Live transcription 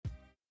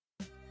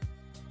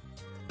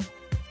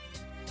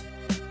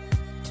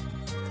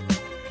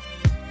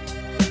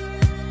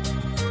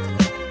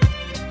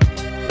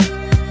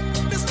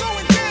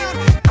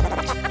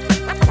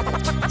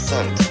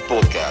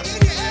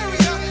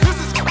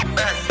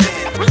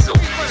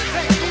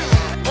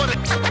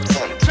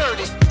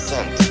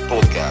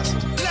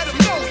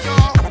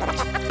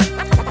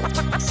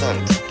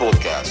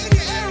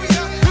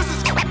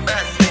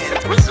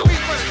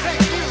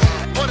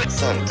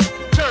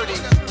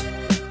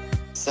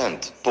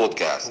Scent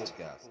Podcast.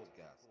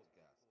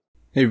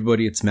 Hey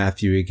everybody, it's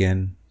Matthew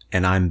again,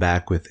 and I'm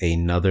back with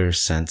another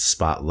Scent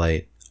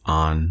Spotlight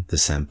on the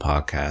Scent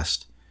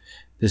Podcast.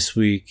 This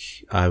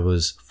week, I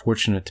was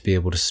fortunate to be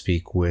able to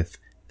speak with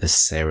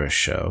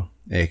TheSarahShow,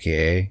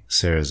 aka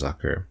Sarah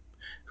Zucker,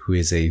 who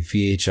is a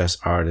VHS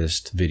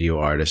artist, video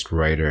artist,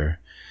 writer,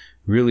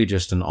 really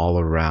just an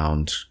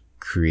all-around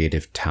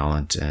creative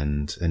talent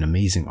and an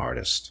amazing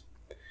artist.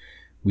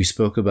 We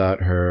spoke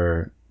about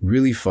her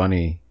really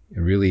funny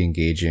and really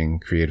engaging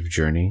creative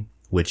journey,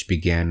 which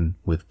began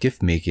with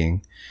gift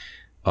making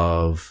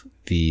of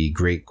the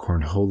Great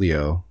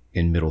Cornholio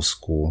in middle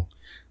school,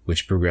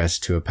 which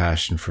progressed to a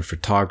passion for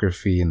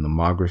photography and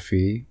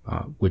lemography,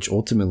 which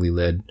ultimately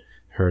led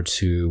her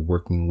to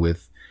working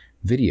with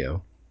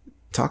video.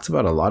 Talked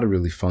about a lot of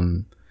really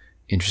fun,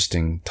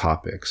 interesting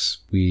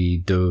topics. We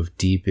dove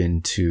deep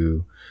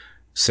into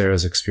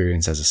Sarah's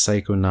experience as a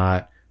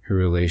psychonaut, her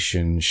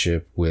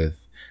relationship with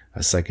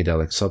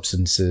psychedelic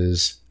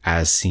substances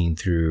as seen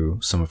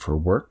through some of her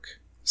work,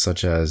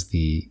 such as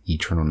the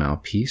Eternal Now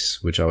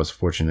piece, which I was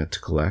fortunate to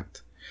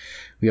collect.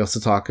 We also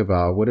talk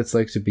about what it's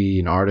like to be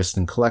an artist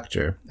and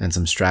collector and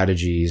some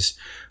strategies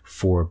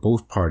for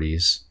both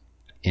parties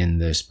in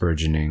this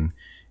burgeoning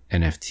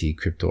NFT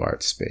crypto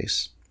art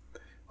space.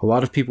 A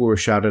lot of people were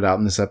shouted out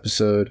in this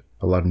episode,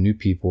 a lot of new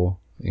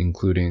people,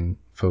 including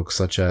folks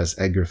such as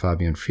Edgar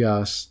Fabian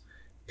Frias,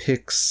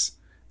 Pix,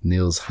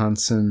 Niels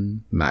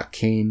Hansen, Matt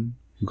Kane,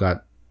 who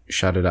got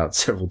shouted out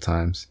several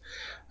times,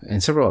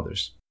 and several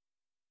others.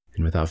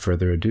 And without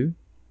further ado,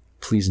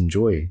 please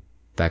enjoy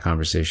that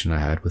conversation I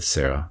had with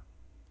Sarah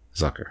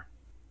Zucker,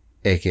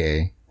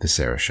 aka The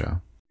Sarah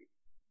Show.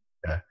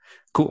 Yeah.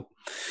 Cool.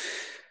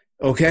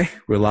 Okay,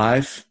 we're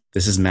live.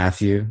 This is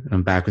Matthew, and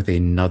I'm back with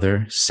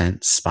another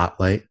Scent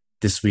Spotlight.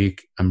 This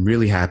week, I'm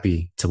really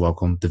happy to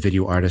welcome the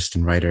video artist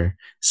and writer,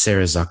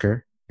 Sarah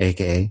Zucker,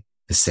 aka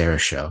The Sarah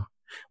Show.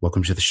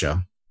 Welcome to the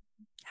show.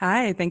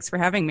 Hi, thanks for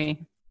having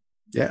me.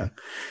 Yeah.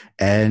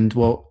 And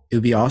well, it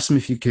would be awesome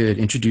if you could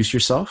introduce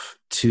yourself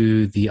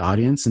to the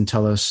audience and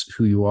tell us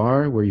who you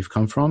are, where you've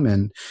come from,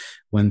 and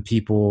when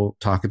people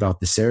talk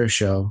about the Sarah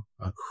Show,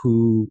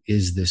 who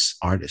is this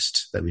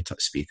artist that we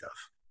speak of?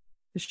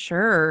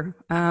 Sure.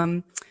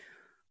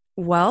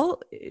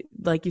 Well,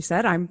 like you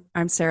said,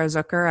 I'm Sarah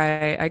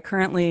Zucker. I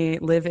currently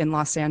live in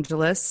Los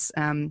Angeles,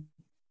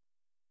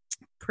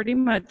 pretty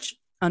much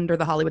under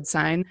the Hollywood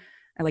sign.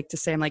 I like to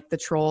say I'm like the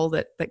troll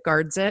that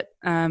guards it.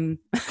 I'm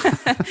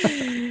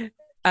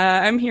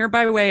here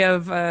by way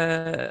of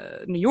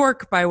New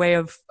York, by way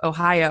of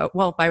Ohio,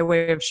 well, by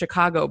way of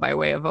Chicago, by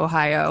way of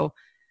Ohio.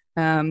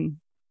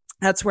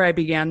 That's where I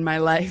began my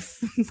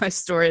life, my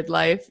storied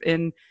life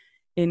in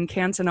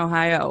Canton,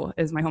 Ohio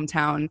is my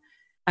hometown.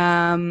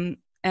 And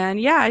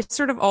yeah, I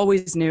sort of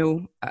always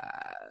knew,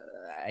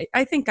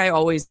 I think I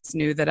always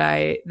knew that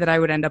I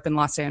would end up in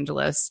Los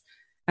Angeles.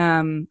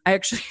 I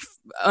actually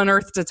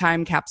unearthed a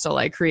time capsule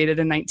I created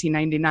in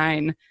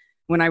 1999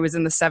 when I was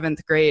in the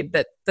 7th grade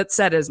that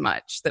said as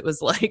much. That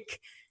was like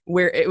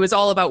where it was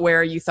all about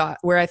where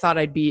I thought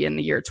I'd be in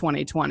the year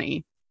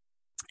 2020.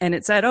 And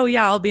it said, oh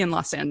yeah, I'll be in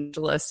Los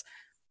Angeles.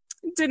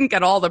 Didn't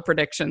get all the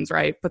predictions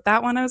right, but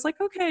that one I was like,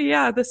 okay,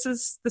 yeah, this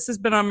has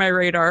been on my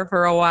radar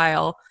for a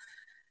while.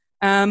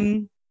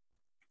 And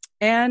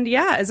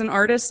yeah, as an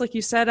artist, like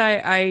you said,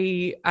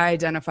 I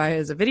identify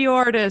as a video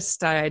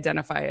artist. I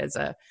identify as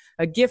a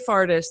GIF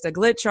artist, a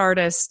glitch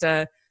artist,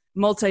 a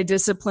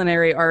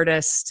multidisciplinary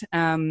artist.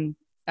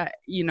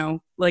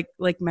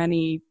 Like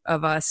many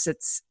of us,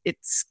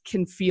 it's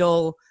can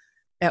feel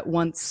at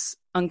once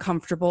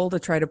uncomfortable to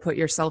try to put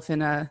yourself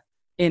in a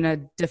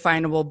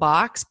definable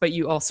box, but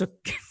you also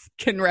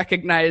can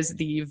recognize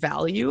the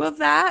value of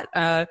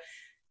that.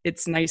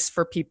 It's nice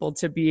for people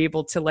to be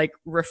able to like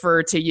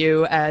refer to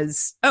you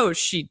as, oh,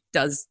 she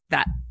does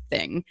that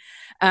thing.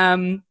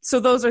 So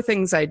those are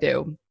things I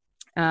do.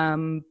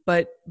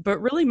 But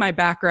really my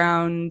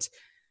background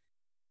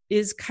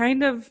is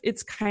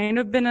it's kind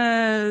of been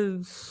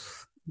a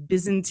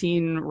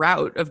Byzantine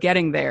route of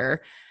getting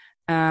there.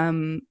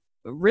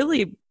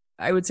 Really,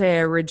 I would say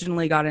I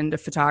originally got into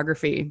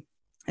photography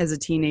as a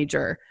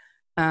teenager,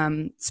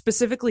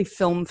 specifically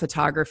film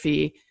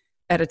photography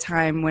at a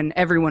time when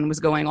everyone was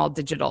going all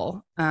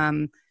digital.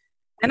 And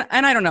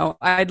I don't know,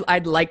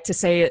 I'd like to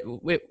say it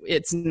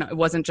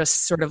wasn't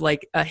just sort of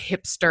like a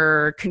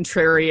hipster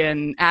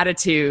contrarian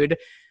attitude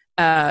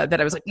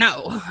that I was like,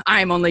 no,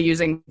 I'm only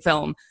using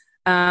film.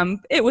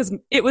 It was,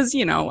 I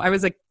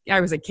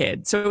was a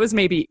kid, so it was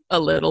maybe a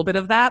little bit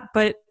of that,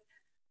 but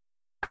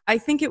I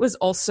think it was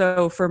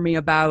also for me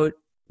about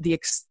the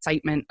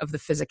excitement of the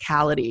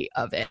physicality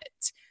of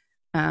it.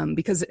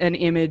 Because an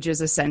image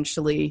is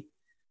essentially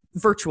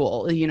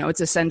virtual,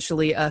 it's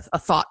essentially a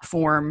thought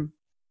form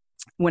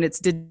when it's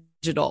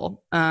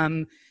digital.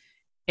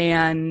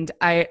 And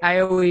I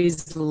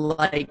always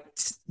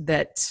liked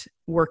that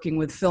working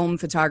with film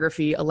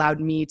photography allowed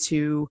me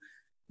to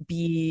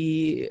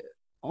be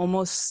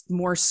almost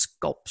more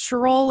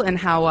sculptural in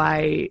how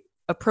I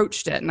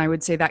approached it. And I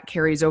would say that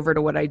carries over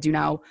to what I do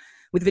now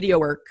with video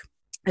work.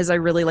 is I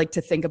really like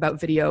to think about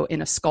video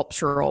in a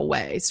sculptural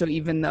way. So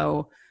even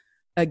though,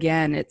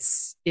 again,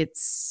 it's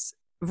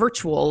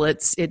virtual,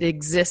 it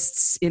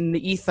exists in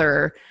the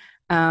ether,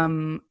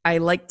 I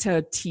like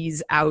to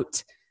tease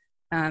out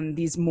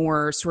these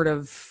more sort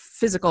of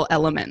physical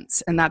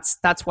elements. And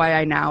that's why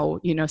I now,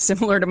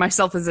 similar to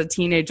myself as a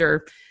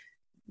teenager,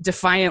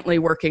 defiantly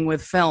working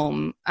with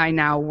film, I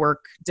now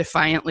work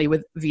defiantly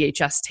with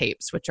VHS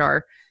tapes, which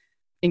are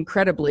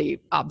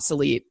incredibly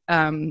obsolete.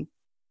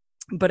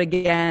 But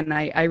again,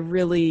 I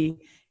really,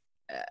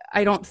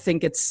 I don't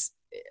think it's,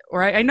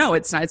 or I know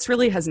it's not, it's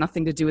really has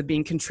nothing to do with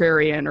being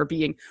contrarian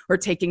or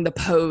taking the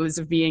pose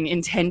of being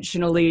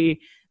intentionally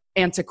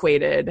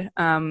antiquated.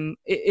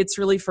 It's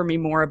really for me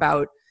more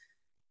about,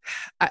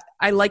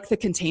 I like the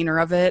container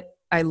of it.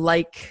 I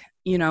like,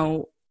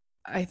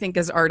 I think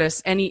as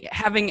artists,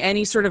 having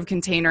any sort of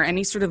container,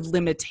 any sort of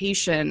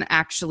limitation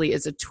actually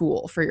is a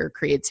tool for your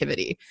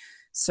creativity.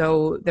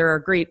 So there are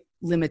great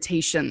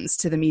limitations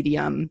to the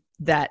medium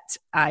that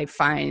I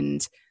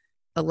find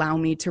allow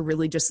me to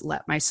really just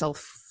let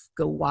myself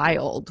go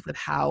wild with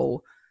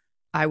how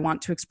I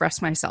want to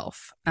express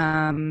myself.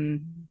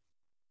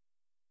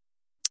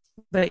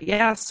 But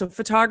yeah, so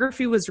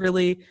photography was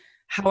really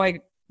how I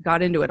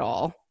got into it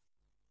all.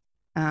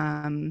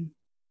 And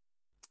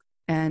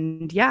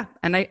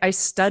I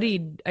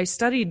studied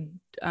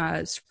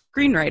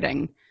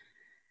screenwriting,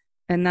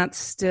 and that's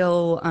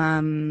still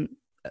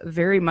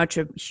very much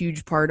a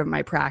huge part of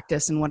my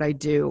practice and what I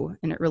do.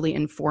 And it really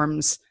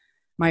informs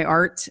my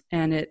art,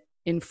 and it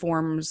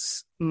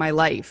informs my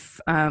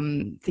life,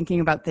 thinking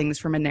about things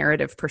from a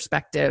narrative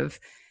perspective,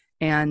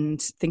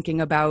 and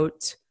thinking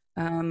about,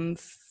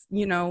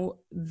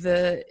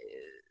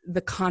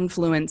 the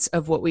confluence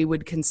of what we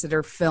would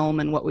consider film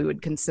and what we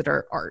would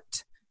consider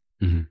art.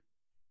 Mm-hmm.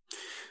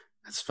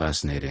 That's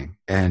fascinating.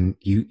 And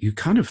you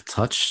kind of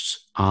touched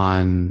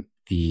on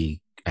the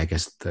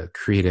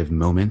creative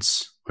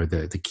moments, or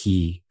the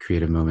key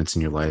creative moments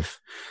in your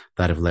life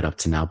that have led up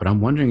to now. But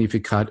I'm wondering if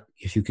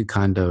you could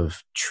kind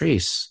of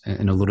trace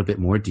in a little bit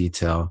more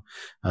detail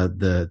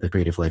the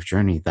creative life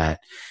journey that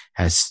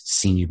has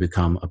seen you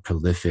become a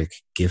prolific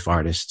GIF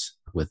artist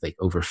with like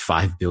over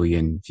 5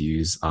 billion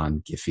views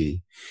on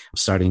Giphy,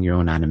 starting your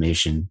own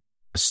animation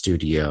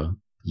studio,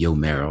 Yo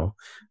Merrill,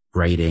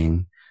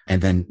 writing,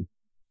 and then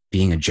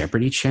being a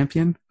Jeopardy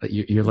champion.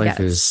 Your life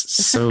is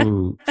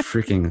so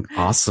freaking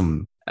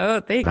awesome.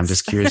 Oh, thanks. I'm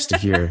just curious to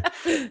hear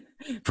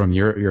from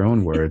your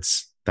own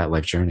words that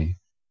life journey.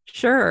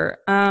 Sure.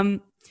 I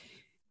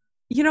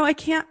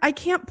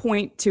can't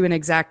point to an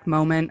exact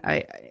moment.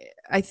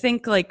 I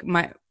think like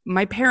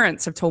my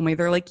parents have told me,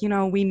 they're like,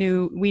 we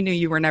knew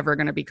you were never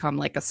going to become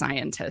like a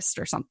scientist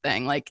or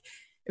something. Like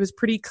it was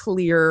pretty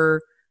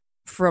clear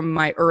from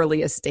my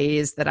earliest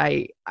days that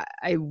I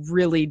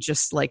really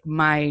just like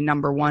my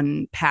number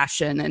one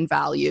passion and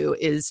value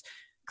is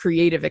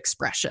creative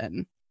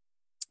expression.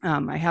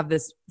 I have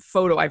this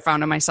photo I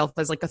found of myself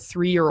as like a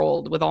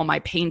 3-year-old with all my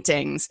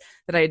paintings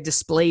that I had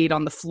displayed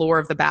on the floor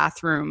of the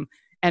bathroom,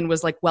 and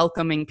was like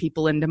welcoming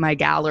people into my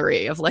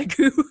gallery of like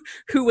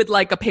who would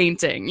like a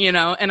painting,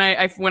 And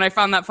I when I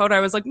found that photo,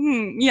 I was like,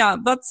 yeah,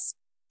 that's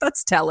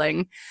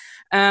telling.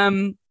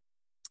 And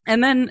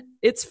then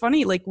it's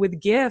funny, like with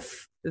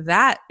GIF,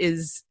 that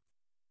is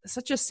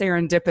such a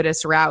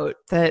serendipitous route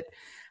that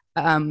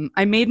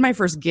I made my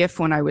first GIF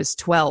when I was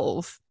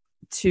 12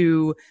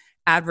 to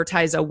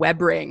advertise a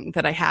web ring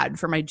that I had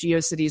for my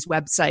GeoCities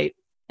website.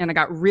 And I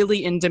got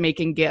really into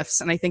making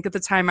GIFs. And I think at the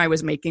time I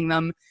was making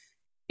them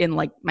in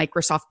like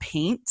Microsoft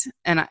Paint,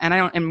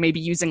 and maybe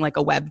using like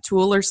a web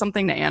tool or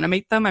something to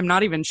animate them. I'm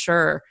not even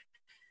sure.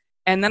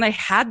 And then I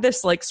had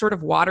this like sort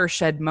of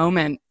watershed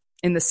moment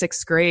in the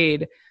 6th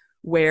grade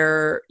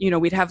where,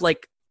 we'd have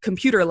like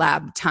computer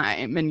lab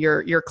time, and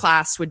your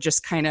class would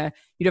just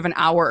you'd have an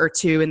hour or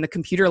two in the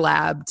computer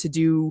lab to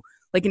do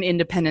like an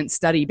independent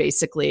study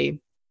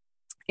basically.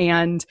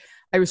 And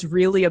I was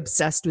really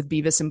obsessed with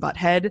Beavis and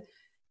Butthead.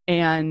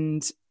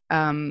 And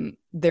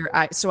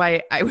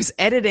I was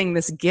editing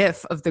this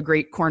GIF of the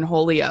Great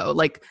Cornholio,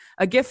 like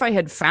a GIF I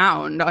had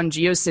found on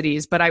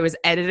GeoCities, but I was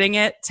editing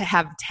it to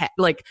have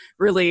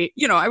really,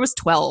 I was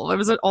 12. I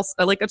was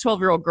also like a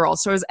 12-year-old girl.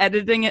 So I was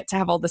editing it to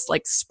have all this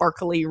like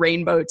sparkly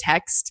rainbow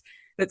text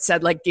that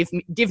said like,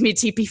 give me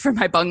TP for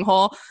my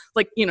bunghole,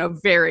 like,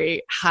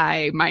 very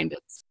high minded.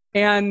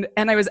 And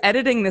I was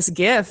editing this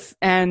GIF,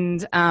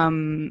 and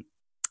my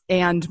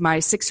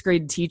 6th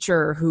grade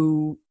teacher,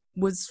 who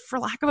was, for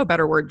lack of a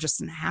better word,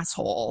 just an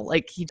asshole.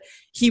 Like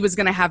he was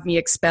going to have me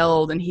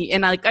expelled, and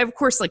of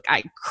course,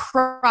 I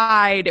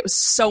cried. It was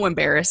so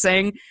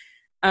embarrassing,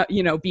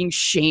 being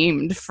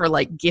shamed for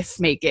like GIF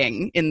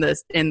making in the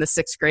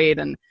 6th grade.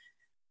 And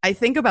I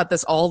think about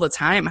this all the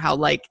time, how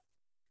like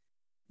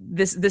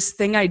this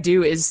thing I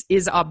do is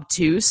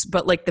obtuse,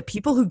 but like the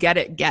people who get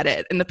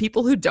it. And the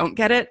people who don't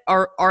get it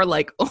are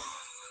like,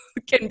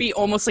 can be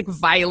almost like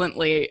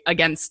violently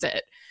against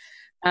it.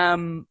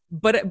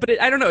 But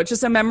I don't know. It's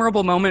just a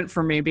memorable moment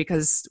for me,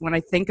 because when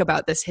I think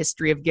about this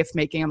history of GIF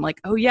making, I'm like,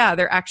 oh yeah,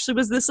 there actually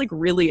was this like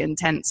really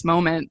intense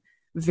moment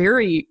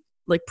very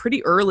like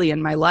pretty early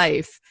in my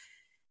life.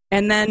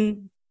 And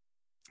then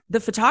the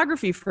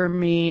photography for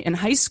me in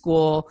high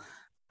school,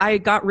 I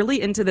got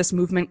really into this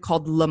movement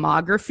called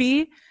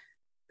Lemography.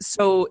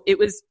 So it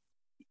was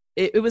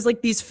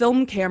like these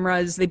film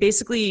cameras. They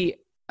basically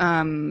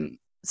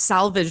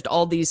salvaged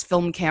all these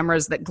film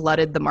cameras that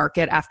glutted the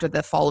market after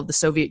the fall of the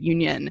Soviet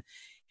Union.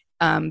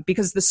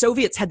 Because the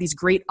Soviets had these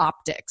great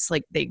optics,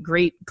 like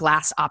great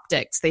glass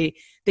optics. They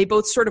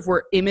both sort of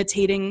were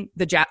imitating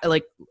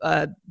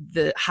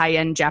the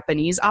high-end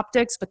Japanese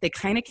optics, but they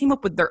kind of came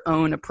up with their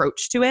own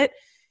approach to it.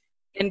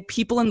 And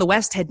people in the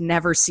West had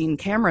never seen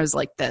cameras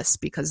like this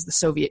because the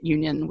Soviet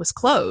Union was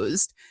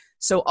closed.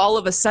 So all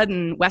of a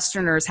sudden,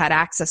 Westerners had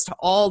access to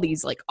all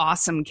these like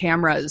awesome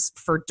cameras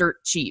for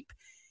dirt cheap.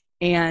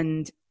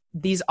 And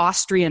these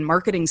Austrian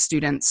marketing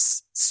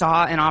students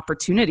saw an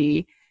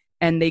opportunity,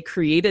 and they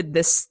created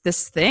this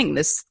thing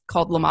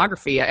called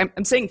Lemography.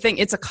 I'm saying thing,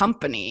 it's a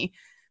company.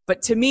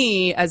 But to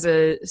me, as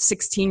a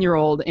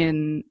 16-year-old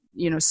in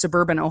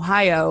suburban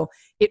Ohio,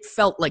 it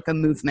felt like a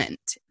movement.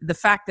 The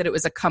fact that it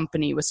was a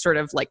company was sort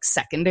of like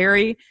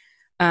secondary.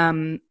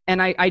 And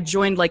I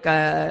joined like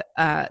their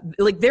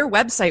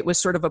website was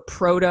sort of a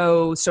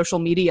proto social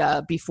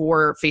media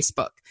before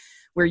Facebook,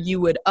 where you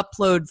would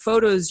upload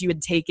photos you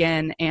had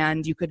taken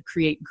and you could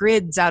create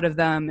grids out of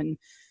them and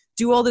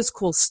do all this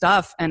cool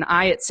stuff. And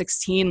I, at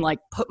 16, like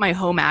put my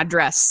home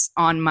address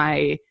on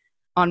my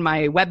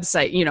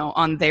website,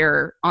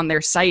 on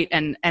their site,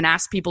 and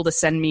asked people to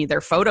send me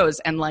their photos.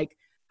 And like,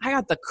 I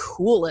got the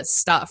coolest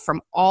stuff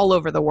from all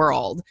over the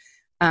world,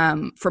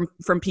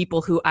 from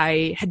people who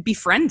I had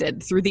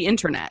befriended through the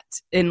internet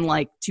in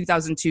like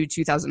 2002,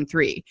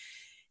 2003.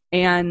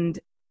 And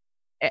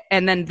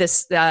then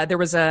there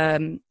was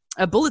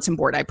a bulletin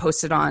board I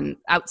posted on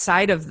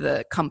outside of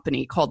the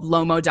company called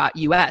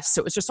lomo.us. So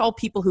it was just all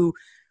people who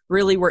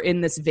really were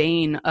in this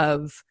vein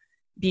of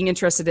being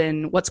interested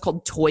in what's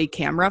called toy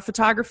camera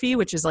photography,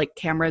 which is like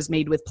cameras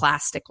made with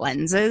plastic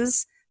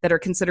lenses that are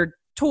considered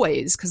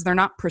toys because they're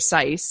not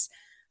precise.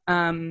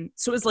 So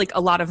it was like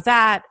a lot of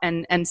that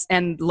and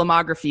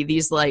Lemography,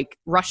 these like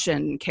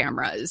Russian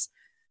cameras.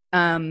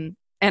 And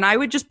I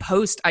would just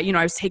post, I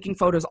was taking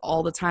photos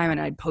all the time, and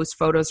I'd post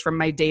photos from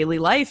my daily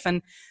life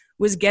and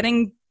was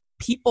getting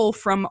people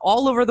from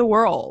all over the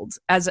world.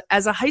 As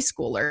a high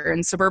schooler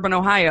in suburban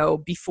Ohio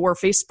before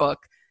Facebook,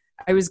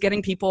 I was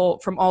getting people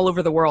from all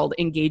over the world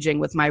engaging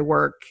with my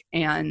work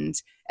and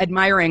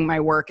admiring my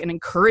work and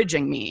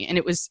encouraging me. And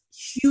it was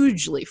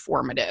hugely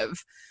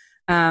formative,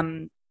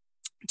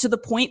 to the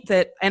point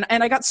that, and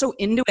I got so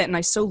into it, and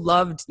I so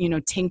loved,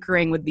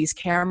 tinkering with these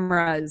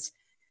cameras,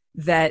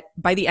 that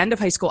by the end of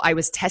high school, I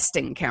was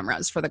testing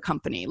cameras for the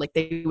company. Like,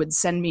 they would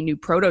send me new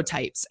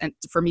prototypes and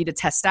for me to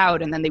test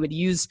out, and then they would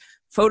use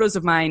photos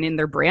of mine in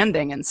their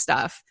branding and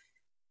stuff.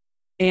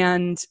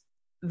 And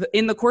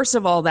in the course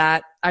of all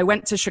that, I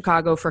went to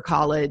Chicago for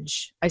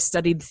college. I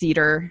studied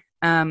theater.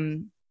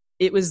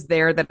 It was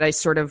there that I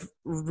sort of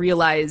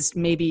realized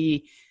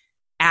maybe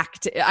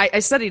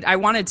I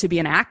wanted to be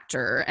an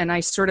actor, and I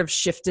sort of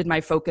shifted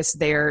my focus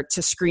there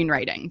to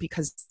screenwriting,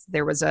 because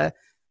there was a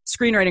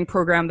screenwriting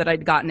program that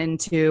I'd gotten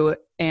into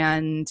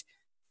and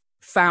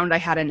found I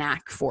had a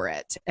knack for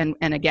it. And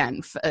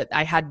again,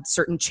 I had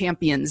certain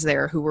champions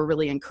there who were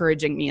really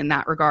encouraging me in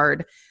that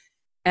regard.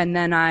 And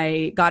then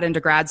I got into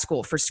grad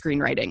school for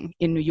screenwriting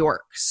in New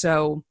York.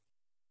 So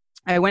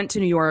I went to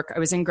New York. I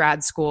was in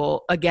grad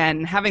school,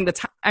 again, having the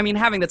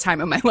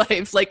time of my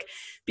life. Like,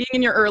 being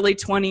in your early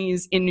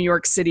 20s in New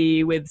York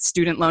City with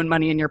student loan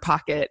money in your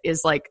pocket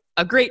is like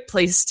a great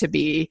place to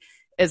be,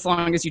 as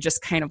long as you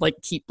just kind of like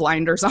keep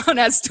blinders on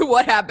as to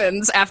what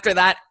happens after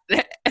that,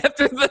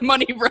 after the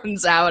money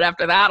runs out,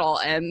 after that all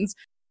ends.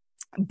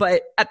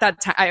 But at that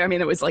time,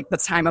 it was like the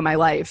time of my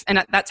life. And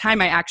at that time,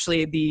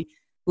 the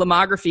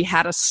Lemography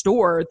had a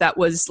store that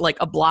was like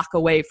a block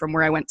away from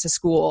where I went to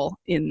school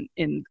in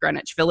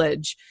Greenwich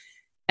Village.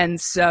 And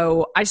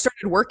so I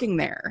started working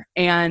there,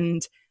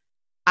 and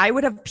I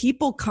would have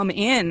people come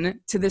in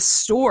to this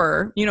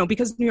store,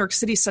 because New York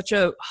City is such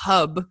a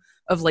hub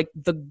of like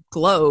the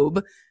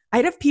globe.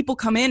 I'd have people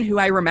come in who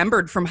I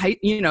remembered from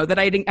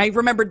that I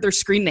remembered their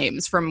screen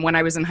names from when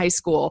I was in high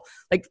school.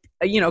 Like,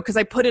 because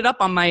I put it up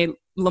on my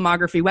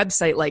Lemography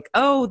website, like,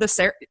 oh, the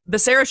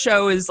Sarah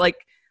Show is like,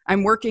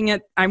 I'm working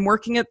at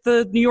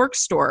the New York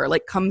store,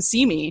 like, come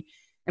see me.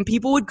 And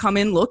people would come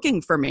in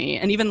looking for me.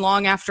 And even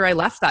long after I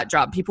left that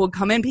job, people would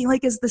come in being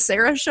like, is the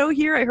Sarah Show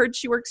here? I heard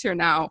she works here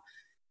now.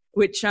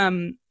 Which,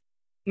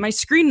 my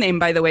screen name,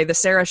 by the way, the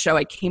Sarah Show,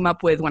 I came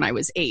up with when I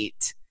was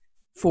 8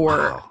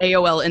 for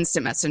AOL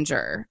Instant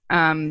Messenger.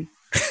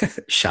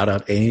 Shout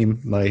out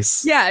AIM.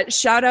 Nice. Yeah.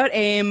 Shout out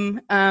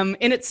AIM. And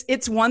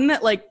it's one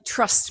that, like,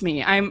 trust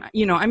me, I'm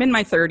in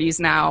my 30s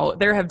now.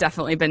 There have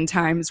definitely been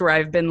times where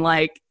I've been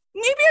like,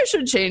 maybe I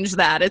should change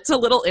that. It's a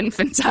little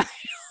infantile,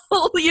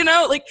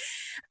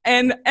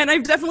 and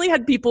I've definitely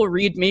had people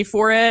read me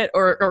for it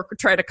or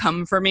try to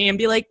come for me and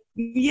be like,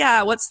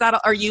 yeah, what's that?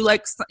 Are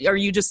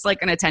you just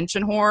like an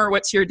attention whore?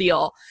 What's your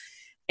deal?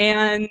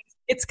 And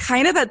it's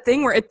kind of that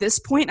thing where at this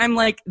point I'm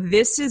like,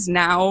 this is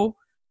now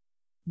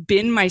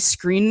been my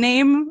screen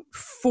name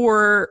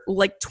for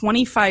like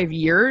 25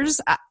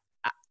 years.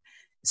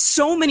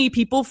 So many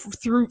people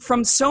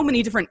from so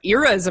many different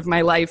eras of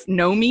my life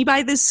know me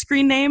by this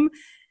screen name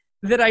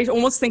that I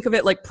almost think of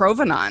it like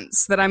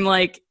provenance, that I'm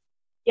like,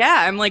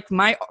 yeah, I'm like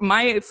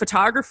my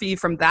photography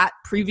from that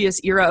previous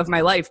era of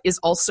my life is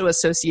also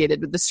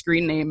associated with the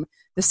screen name,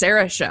 The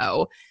Sarah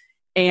Show.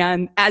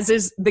 And as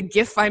is the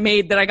GIF I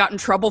made that I got in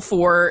trouble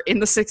for in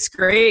the 6th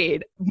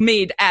grade,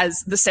 made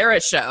as The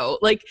Sarah Show.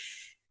 Like,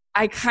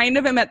 I kind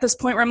of am at this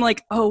point where I'm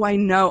like, oh, I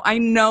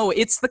know.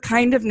 It's the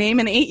kind of name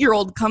an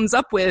 8-year-old comes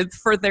up with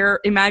for their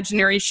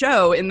imaginary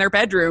show in their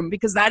bedroom,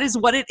 because that is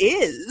what it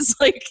is.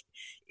 Like,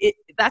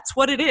 that's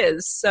what it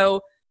is. So,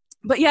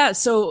 but yeah,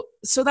 so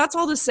that's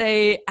all to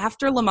say,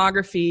 after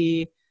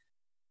Lemography,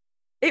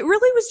 it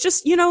really was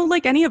just,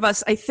 like any of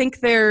us, I think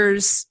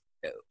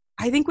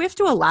we have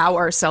to allow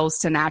ourselves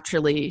to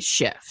naturally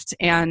shift.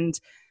 And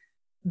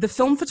the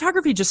film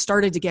photography just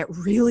started to get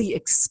really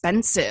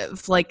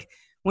expensive. Like,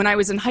 when I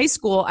was in high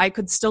school, I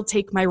could still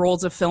take my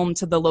rolls of film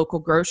to the local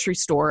grocery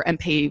store and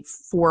pay $4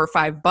 or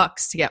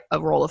 $5 to get a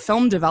roll of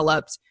film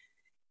developed.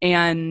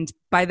 And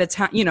by the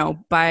time,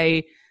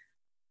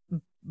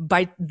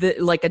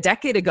 like a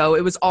decade ago,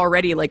 it was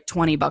already like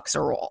 $20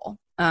 a roll.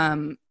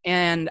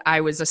 And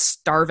I was a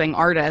starving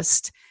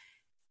artist.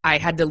 I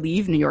had to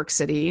leave New York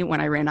City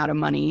when I ran out of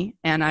money,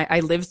 and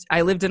I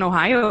lived in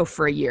Ohio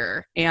for a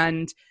year,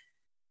 and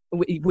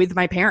with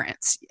my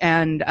parents,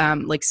 and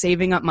like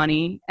saving up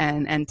money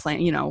and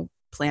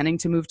planning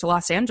to move to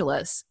Los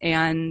Angeles.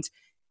 And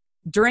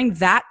during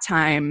that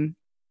time,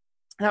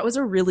 that was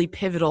a really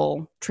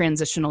pivotal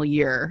transitional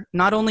year,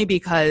 not only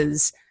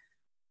because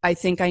I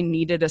think I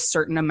needed a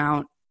certain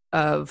amount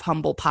of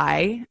humble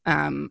pie.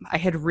 I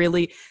had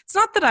really, it's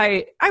not that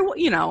I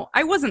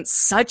wasn't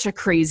such a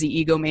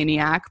crazy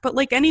egomaniac, but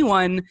like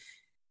anyone,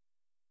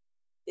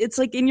 it's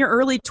like in your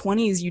early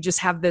 20s, you just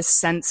have this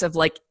sense of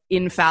like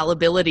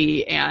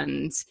infallibility.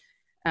 And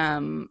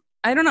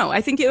I don't know.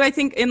 I think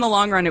in the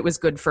long run, it was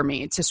good for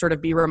me to sort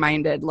of be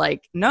reminded,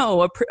 like,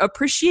 no,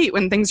 appreciate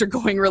when things are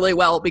going really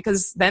well,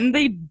 because then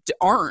they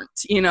aren't,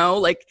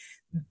 like,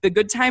 the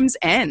good times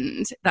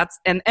end.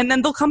 And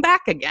then they'll come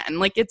back again.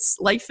 Like,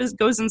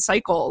 goes in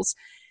cycles.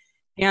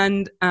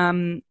 And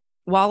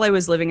while I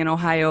was living in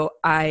Ohio,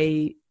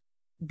 I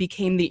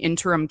became the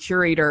interim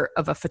curator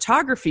of a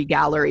photography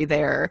gallery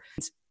there.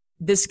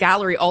 This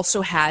gallery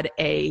also had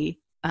a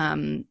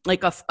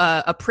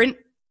print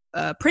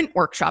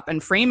workshop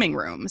and framing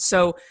room.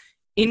 So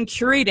in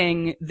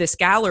curating this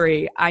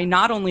gallery, I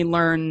not only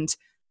learned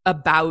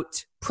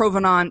about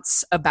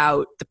provenance,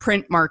 about the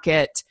print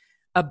market,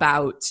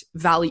 about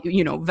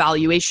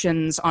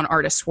valuations on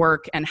artists'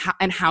 work, and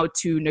how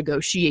to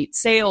negotiate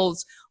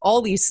sales,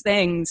 all these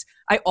things.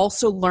 I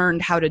also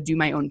learned how to do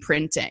my own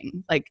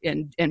printing, like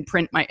and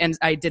print and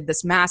I did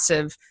this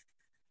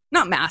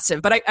not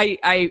massive, but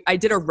I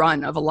did a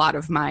run of a lot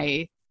of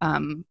my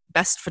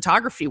best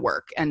photography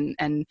work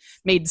and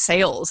made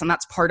sales. And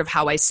that's part of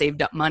how I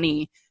saved up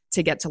money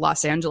to get to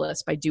Los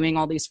Angeles, by doing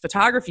all these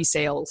photography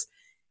sales.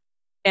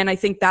 And I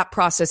think that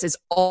process is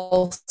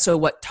also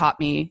what taught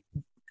me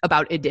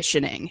about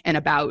editioning and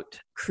about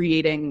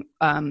creating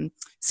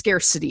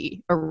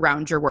scarcity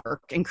around your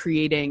work and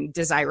creating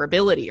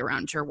desirability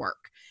around your work.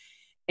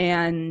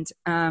 And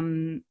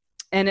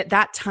at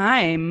that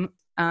time,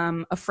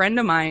 a friend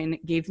of mine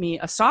gave me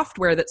a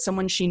software that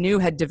someone she knew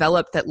had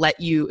developed that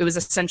it was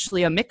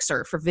essentially a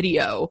mixer for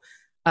video,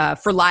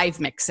 for live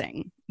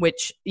mixing,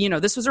 which,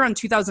 this was around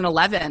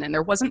 2011, and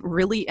there wasn't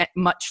really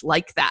much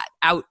like that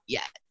out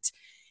yet.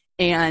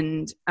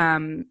 And,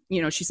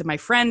 she said, my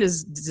friend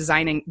is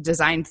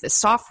designed this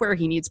software.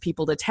 He needs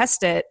people to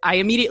test it. I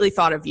immediately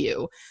thought of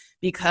you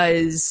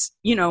because,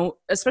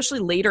 especially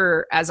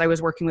later as I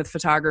was working with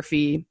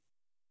photography,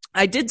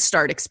 I did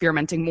start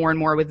experimenting more and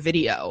more with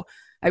video.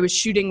 I was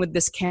shooting with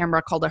this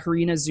camera called a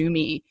Harina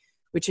Zumi,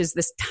 which is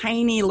this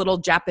tiny little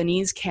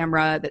Japanese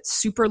camera that's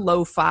super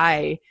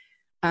lo-fi.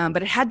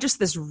 But it had just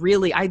this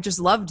I just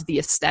loved the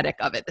aesthetic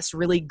of it, this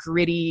really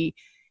gritty.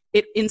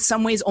 It in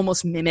some ways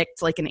almost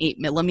mimicked like an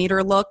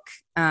 8mm look,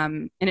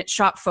 and it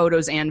shot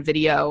photos and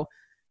video.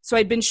 So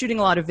I'd been shooting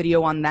a lot of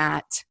video on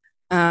that.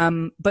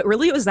 But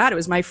really it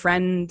was my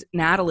friend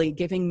Natalie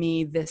giving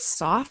me this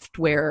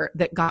software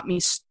that got me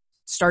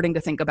starting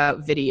to think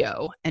about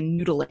video and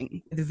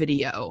noodling with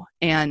video.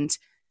 And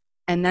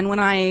then when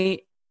I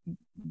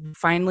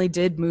finally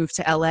did move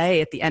to LA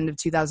at the end of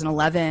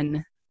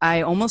 2011,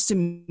 I almost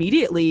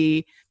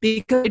immediately,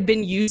 because I'd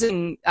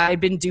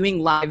been doing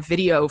live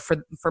video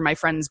for my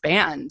friend's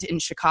band in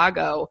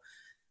Chicago.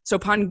 So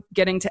upon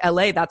getting to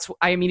LA,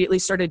 I immediately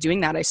started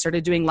doing that. I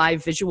started doing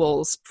live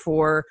visuals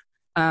for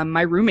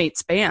my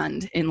roommate's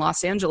band in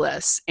Los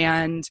Angeles.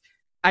 And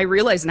I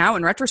realize now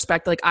in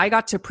retrospect, like, I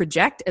got to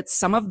project at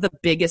some of the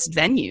biggest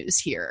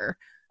venues here,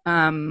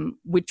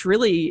 which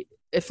really,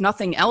 if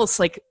nothing else,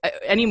 like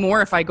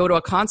anymore, if I go to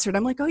a concert,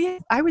 I'm like, oh yeah,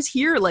 I was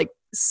here like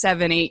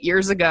 7-8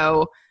 years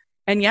ago.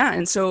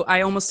 And so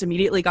I almost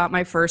immediately got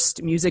my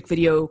first music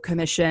video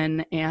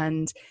commission,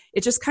 and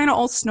it just kind of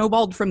all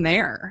snowballed from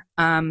there.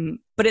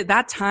 But at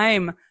that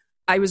time,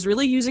 I was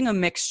really using a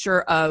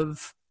mixture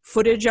of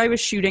footage I was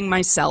shooting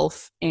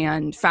myself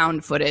and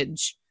found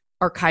footage,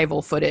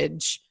 archival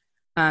footage,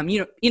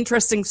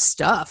 interesting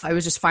stuff I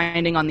was just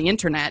finding on the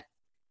internet.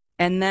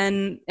 And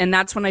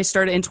that's when I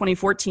started, in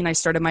 2014, I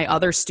started my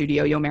other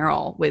studio, Yo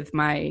Merrill, with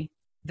my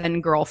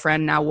then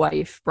girlfriend, now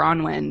wife,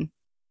 Bronwyn,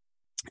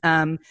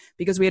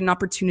 because we had an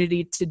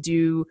opportunity to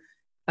do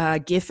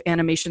GIF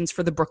animations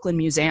for the Brooklyn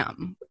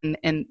Museum.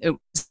 And it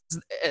was,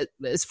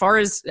 as far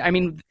as, I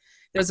mean,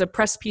 there's a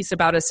press piece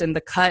about us in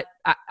The Cut.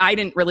 I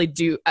didn't really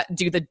do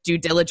the due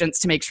diligence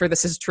to make sure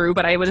this is true,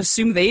 but I would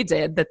assume they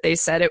did, that they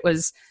said it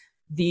was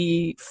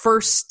the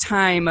first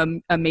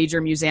time a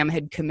major museum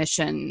had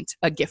commissioned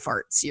a GIF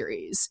art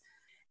series.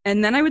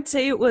 And then I would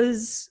say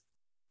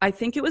I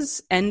think it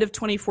was end of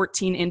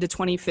 2014 into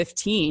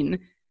 2015.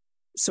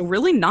 So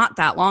really not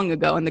that long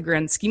ago in the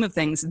grand scheme of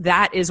things.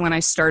 That is when I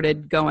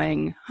started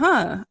going,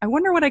 I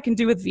wonder what I can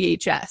do with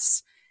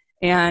VHS.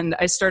 And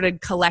I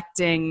started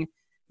collecting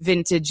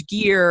vintage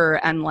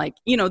gear, and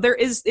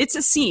it's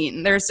a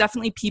scene. There's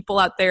definitely people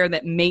out there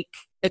that make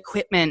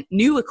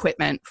new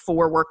equipment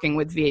for working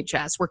with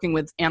VHS, working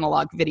with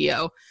analog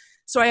video.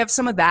 So I have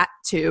some of that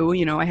too.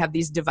 I have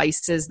these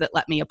devices that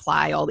let me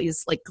apply all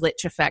these like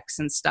glitch effects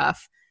and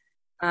stuff.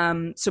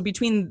 So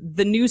between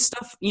the new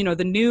stuff,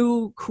 the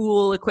new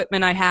cool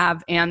equipment I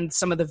have and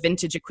some of the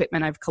vintage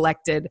equipment I've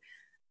collected,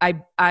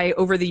 I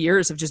over the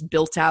years have just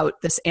built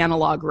out this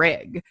analog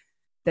rig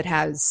that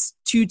has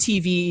 2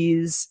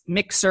 TVs,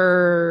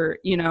 mixer,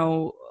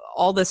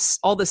 all this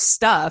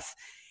stuff.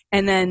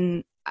 And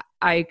then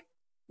I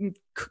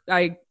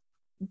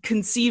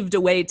conceived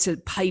a way to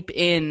pipe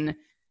in,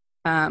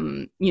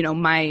 my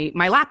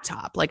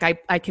laptop. Like I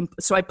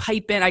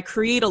pipe in, I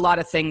create a lot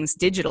of things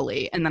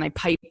digitally, and then I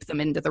pipe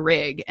them into the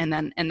rig.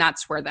 And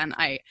that's where then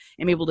I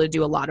am able to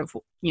do a lot of,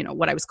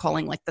 what I was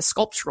calling like the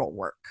sculptural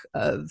work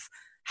of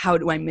how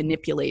do I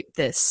manipulate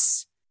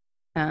this,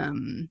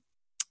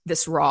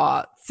 this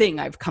raw thing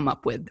I've come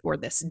up with, or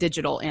this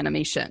digital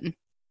animation.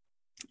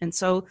 And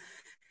so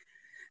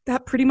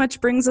that pretty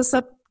much brings us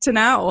up to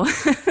now.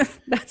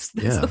 that's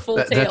the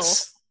full tale.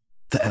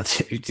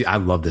 I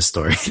love this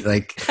story.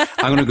 Like,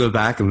 I'm going to go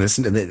back and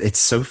listen to it. It's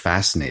so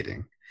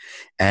fascinating.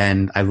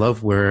 And I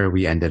love where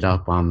we ended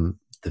up on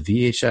the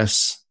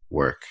VHS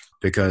work,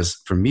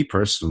 because for me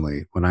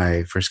personally, when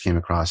I first came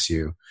across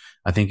you,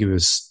 I think it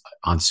was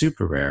on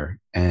Super Rare,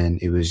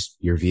 and it was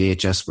your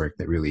VHS work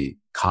that really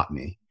caught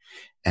me.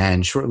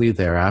 And shortly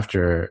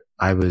thereafter,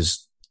 I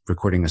was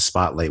recording a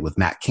spotlight with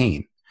Matt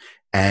Kane,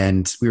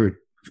 and we were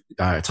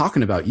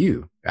talking about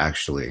you,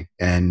 actually.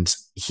 And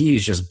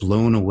he's just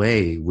blown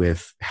away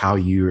with how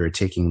you are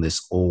taking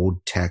this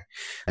old tech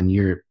and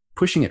you're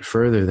pushing it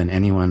further than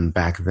anyone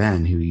back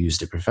then who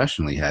used it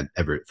professionally had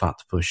ever thought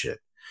to push it.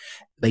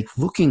 Like,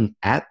 looking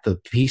at the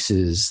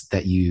pieces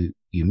that you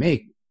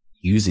make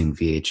using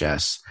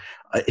VHS,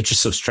 it's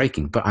just so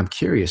striking. But I'm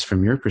curious,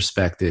 from your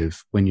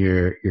perspective, when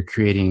you're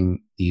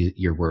creating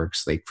your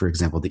works, like, for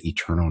example, the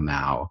Eternal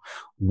Now,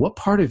 what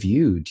part of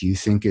you do you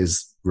think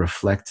is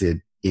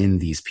reflected in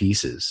these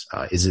pieces?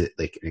 Is it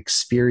like an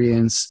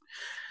experience?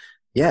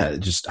 Yeah,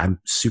 I'm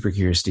super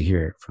curious to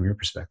hear from your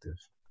perspective.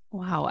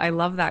 Wow, I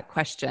love that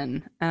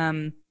question.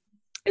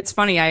 It's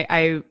funny.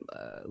 I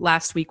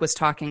last week was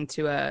talking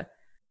to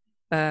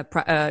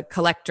a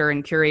collector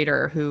and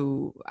curator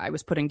who I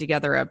was putting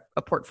together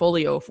a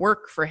portfolio of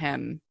work for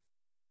him.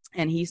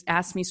 And he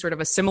asked me sort of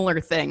a similar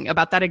thing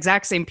about that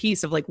exact same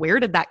piece of like, where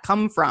did that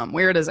come from?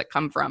 Where does it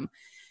come from?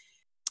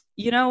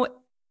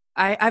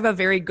 I have a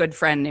very good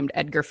friend named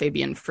Edgar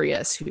Fabian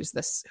Frias,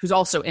 who's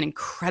also an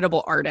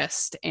incredible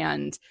artist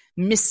and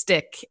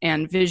mystic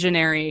and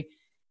visionary.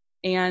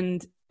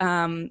 And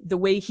the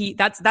way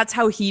that's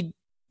how he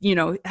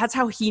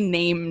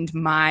named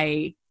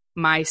my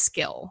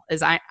skill,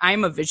 is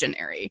I'm a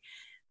visionary.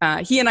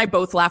 He and I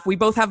both laugh. We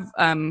both have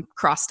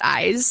crossed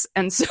eyes,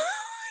 and so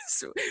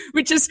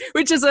which is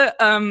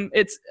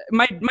it's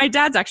my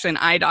dad's actually an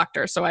eye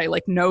doctor, so I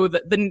know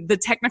that the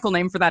technical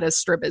name for that is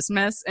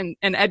strabismus, and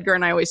Edgar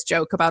and I always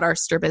joke about our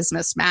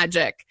strabismus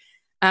magic,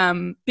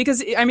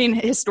 because I mean,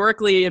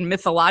 historically and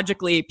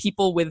mythologically,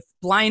 people with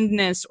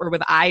blindness or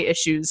with eye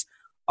issues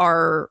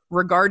are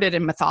regarded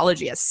in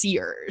mythology as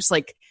seers.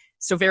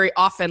 So very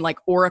often, like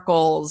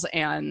oracles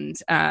and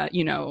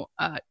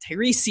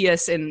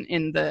Tiresias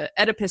in the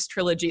Oedipus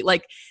trilogy,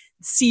 like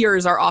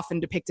seers are often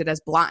depicted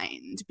as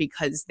blind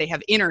because they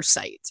have inner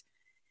sight.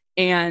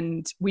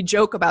 And we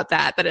joke about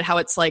that how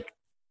it's like,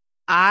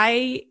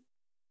 I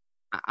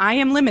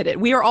am limited.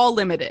 We are all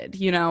limited,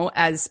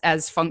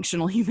 as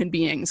functional human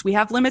beings. We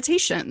have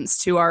limitations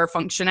to our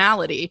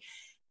functionality.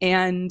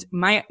 And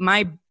my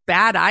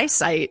bad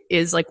eyesight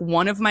is like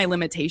one of my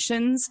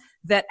limitations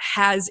that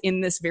has,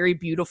 in this very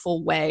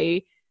beautiful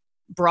way,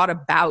 brought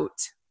about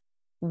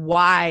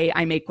why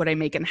I make what I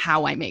make and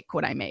how I make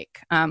what I make.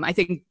 I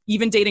think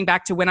even dating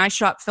back to when I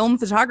shot film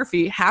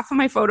photography, half of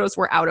my photos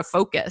were out of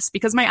focus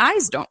because my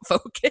eyes don't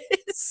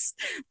focus.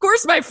 Of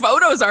course, my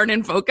photos aren't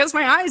in focus.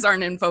 My eyes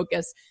aren't in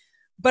focus.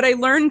 But I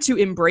learned to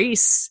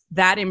embrace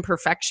that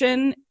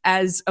imperfection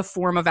as a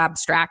form of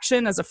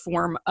abstraction, as a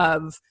form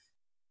of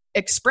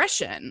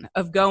expression,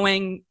 of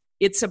going,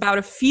 it's about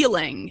a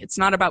feeling. It's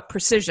not about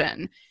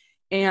precision.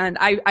 And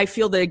I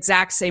feel the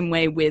exact same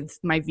way with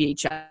my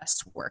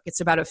VHS work.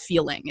 It's about a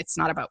feeling. It's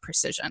not about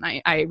precision.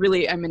 I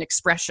really am an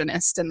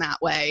expressionist in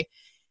that way.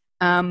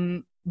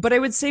 But I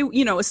would say,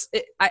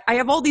 I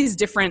have all these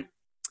different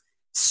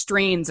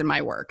strains in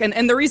my work.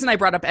 And the reason I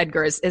brought up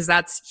Edgar is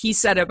he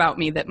said about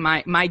me that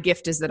my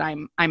gift is that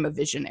I'm a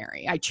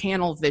visionary. I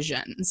channel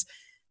visions.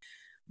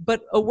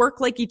 But a work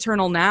like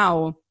Eternal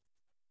Now,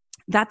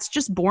 that's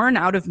just born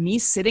out of me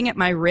sitting at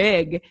my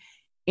rig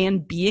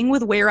and being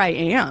with where I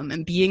am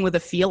and being with a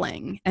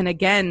feeling. And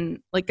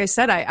again, like I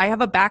said, I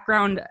have a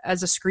background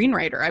as a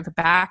screenwriter. I have a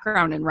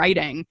background in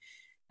writing.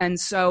 And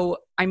so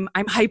I'm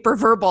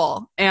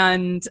hyperverbal.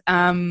 And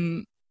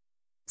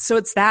so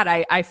it's that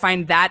I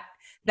find that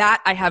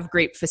I have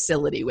great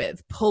facility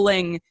with,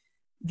 pulling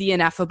the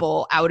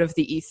ineffable out of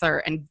the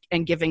ether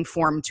and giving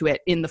form to it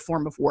in the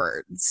form of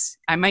words.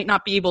 I might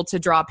not be able to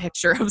draw a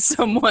picture of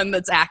someone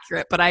that's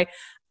accurate, but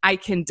I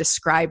can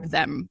describe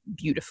them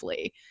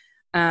beautifully.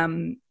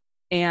 And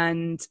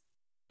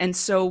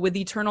so with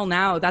Eternal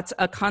Now, that's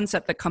a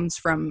concept that comes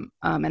from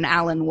an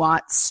Alan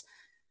Watts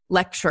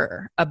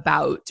lecture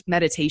about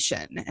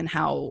meditation and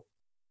how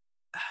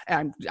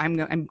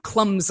I'm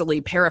clumsily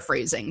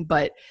paraphrasing,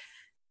 but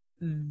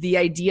the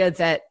idea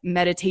that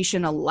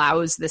meditation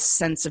allows this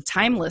sense of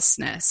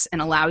timelessness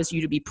and allows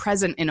you to be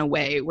present in a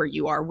way where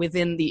you are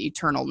within the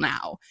eternal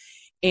now.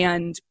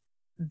 And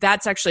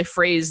that's actually a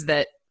phrase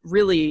that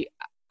really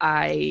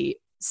I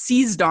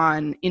seized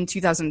on in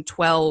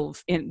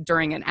 2012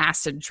 during an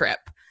acid trip,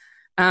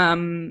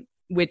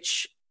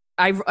 which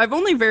I've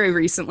only very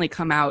recently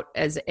come out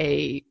as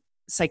a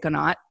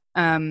psychonaut.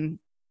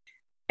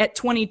 At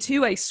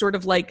 22, I sort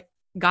of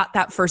got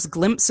that first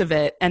glimpse of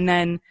it, and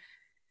then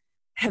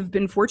have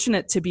been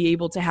fortunate to be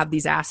able to have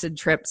these acid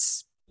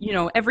trips,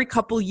 every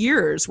couple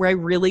years where I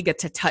really get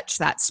to touch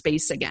that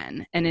space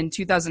again. And in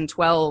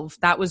 2012,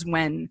 that was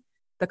when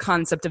the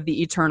concept of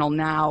the eternal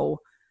now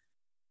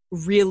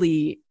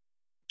really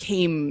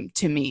came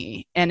to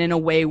me, and in a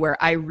way where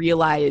I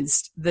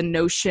realized the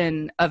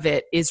notion of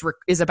it is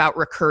about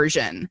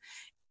recursion,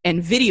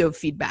 and video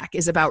feedback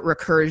is about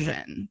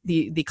recursion.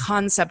 The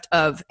concept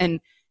of an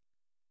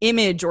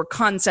image or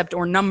concept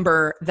or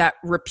number that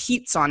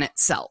repeats on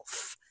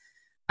itself,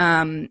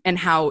 and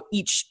how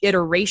each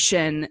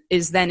iteration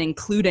is then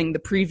including the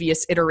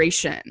previous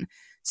iteration.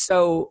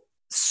 So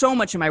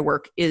much of my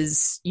work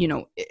is,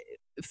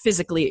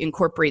 physically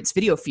incorporates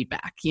video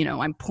feedback.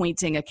 I'm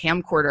pointing a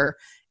camcorder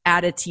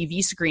at a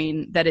TV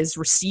screen that is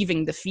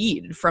receiving the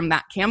feed from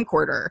that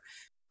camcorder.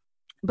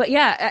 But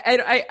yeah,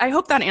 I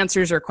hope that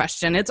answers your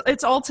question.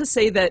 It's all to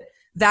say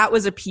that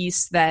was a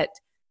piece that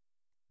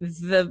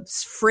the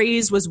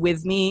phrase was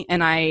with me,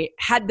 and I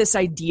had this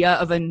idea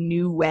of a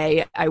new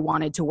way I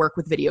wanted to work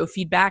with video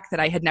feedback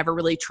that I had never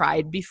really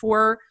tried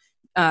before,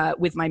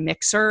 with my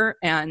mixer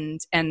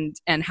and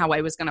how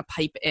I was going to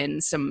pipe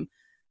in some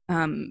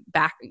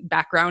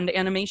background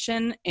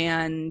animation.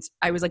 And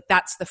I was like,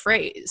 that's the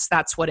phrase.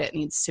 That's what it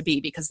needs to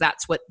be, because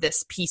that's what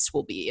this piece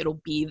will be.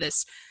 It'll be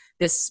this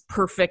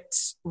perfect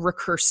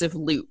recursive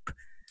loop.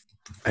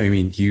 I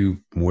mean, you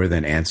more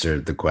than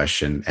answered the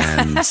question.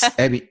 And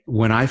I mean,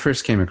 when I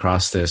first came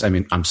across this,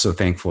 I'm so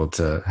thankful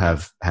to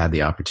have had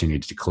the opportunity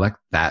to collect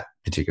that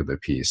particular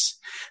piece.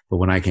 But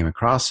when I came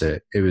across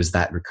it, it was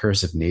that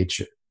recursive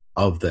nature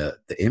of the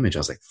image. I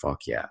was like,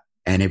 fuck yeah.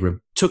 And it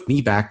took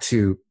me back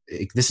to,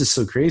 this is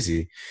so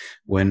crazy.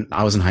 When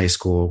I was in high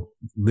school,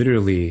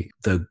 literally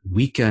the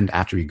weekend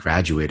after we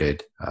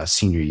graduated,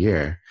 senior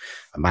year,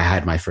 I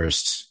had my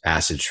first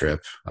acid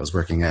trip. I was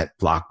working at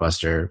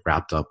Blockbuster,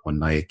 wrapped up one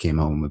night, came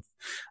home with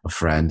a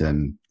friend,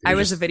 and I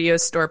was a video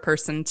store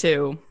person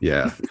too.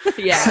 Yeah.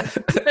 Yeah.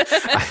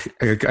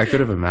 I could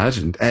have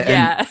imagined.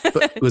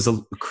 But it was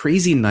a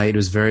crazy night. It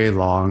was very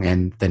long.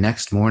 And the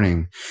next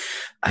morning,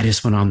 I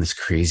just went on this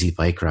crazy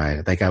bike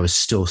ride. I was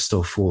still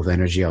full of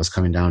energy. I was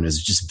coming down. It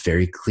was just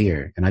very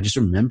clear. And I just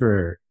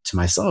remember to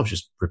myself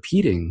just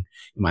repeating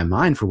in my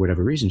mind, for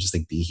whatever reason, just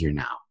be here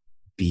now.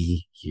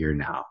 Be here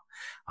now.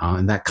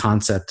 And that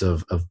concept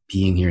of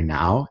being here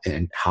now,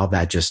 and how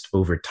that just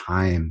over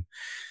time,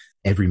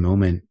 every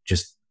moment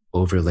just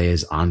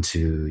overlays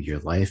onto your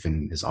life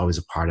and is always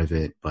a part of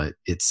it. But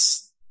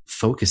it's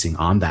focusing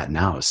on that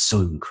now is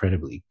so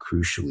incredibly,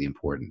 crucially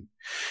important.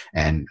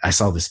 And I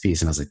saw this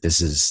piece and I was like,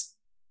 this is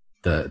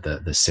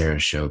the Sarah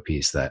Show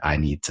piece that I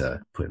need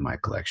to put in my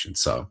collection.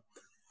 So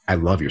I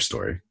love your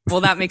story.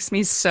 Well, that makes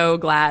me so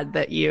glad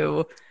that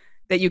you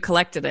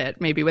collected it,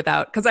 maybe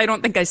because I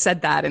don't think I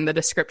said that in the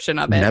description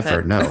of it.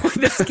 Never, no.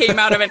 This came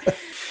out of it.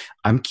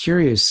 I'm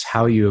curious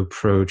how you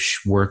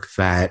approach work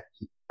that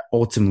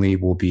ultimately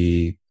will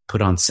be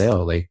put on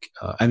sale? Like,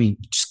 I mean,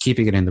 just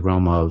keeping it in the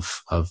realm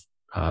of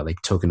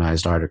like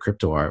tokenized art or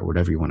crypto art,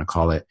 whatever you want to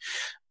call it.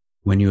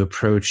 When you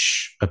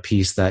approach a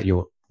piece that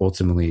you'll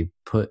ultimately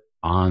put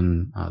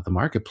on the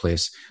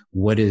marketplace,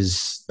 what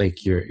is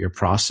like your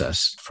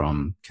process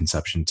from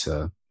conception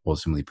to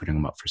ultimately putting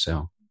them up for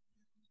sale?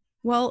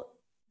 Well,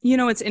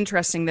 it's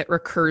interesting that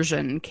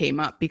recursion came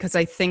up, because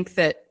I think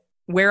that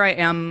where I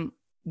am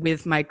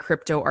with my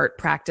crypto art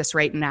practice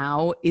right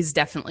now is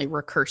definitely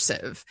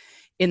recursive,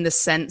 in the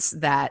sense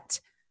that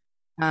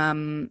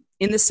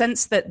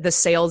the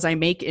sales I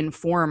make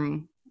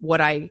inform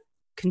what I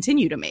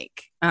continue to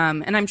make.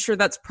 And I'm sure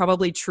that's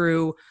probably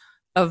true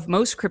of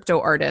most crypto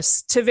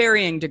artists to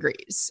varying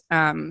degrees.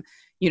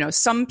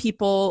 Some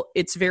people,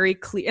 it's very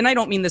clear, and I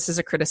don't mean this as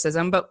a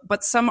criticism,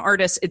 but some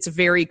artists, it's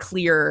very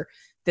clear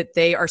that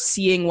they are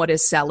seeing what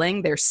is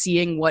selling, they're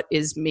seeing what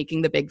is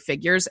making the big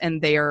figures,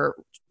 and they are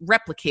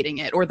replicating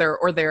it, or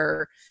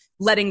they're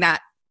letting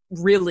that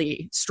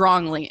really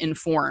strongly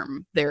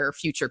inform their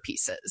future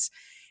pieces.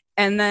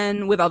 And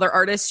then with other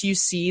artists, you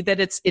see that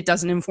it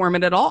doesn't inform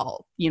it at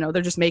all.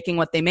 They're just making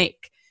what they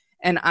make.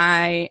 And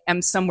I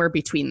am somewhere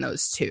between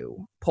those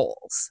two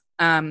poles.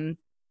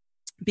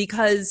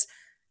 Because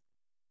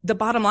the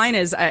bottom line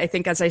is, I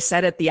think, as I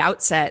said at the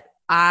outset,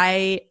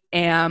 I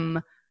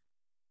am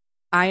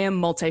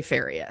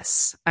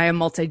multifarious. I am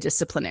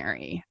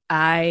multidisciplinary.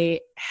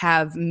 I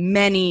have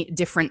many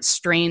different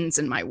strains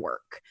in my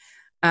work.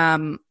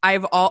 I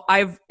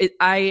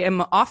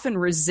am often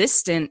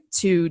resistant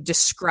to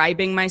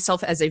describing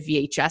myself as a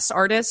VHS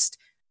artist,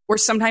 or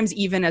sometimes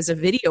even as a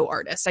video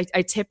artist.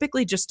 I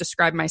typically just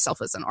describe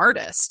myself as an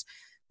artist,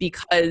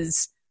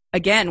 because,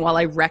 again, while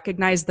I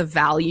recognize the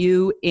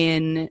value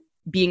in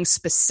being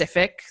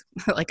specific,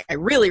 like I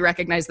really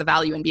recognize the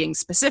value in being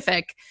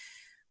specific,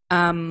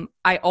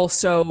 I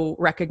also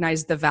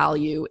recognize the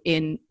value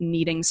in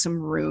needing some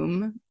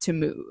room to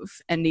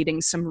move, and needing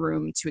some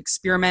room to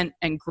experiment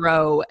and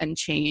grow and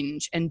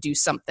change and do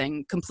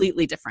something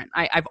completely different.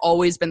 I've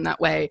always been that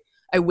way.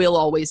 I will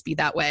always be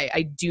that way.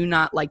 I do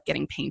not like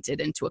getting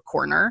painted into a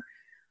corner.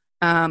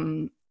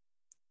 And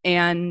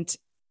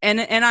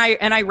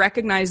I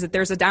recognize that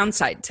there's a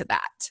downside to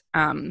that.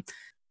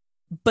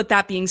 But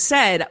that being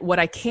said, what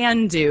I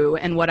can do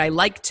and what I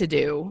like to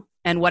do,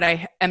 and what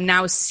I am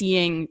now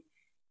seeing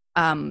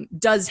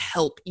does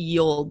help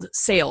yield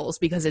sales,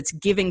 because it's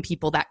giving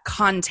people that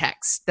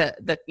context.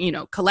 That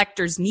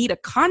collectors need a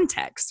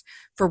context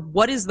for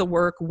what is the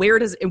work, where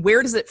does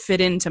it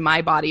fit into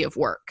my body of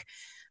work,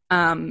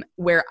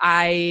 where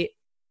I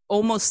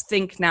almost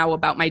think now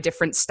about my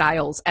different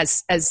styles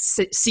as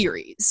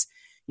series.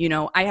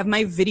 I have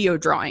my video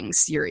drawing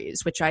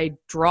series, which I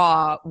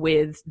draw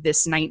with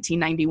this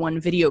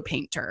 1991 video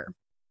painter.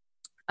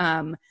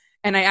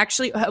 And I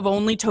actually have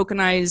only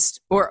tokenized,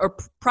 or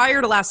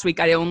prior to last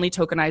week, I only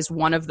tokenized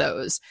one of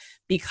those,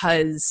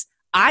 because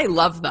I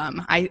love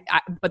them.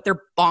 But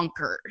they're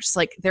bonkers.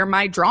 Like, they're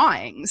my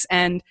drawings.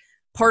 And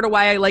part of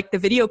why I like the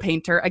video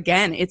painter,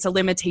 again, it's a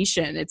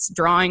limitation. It's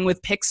drawing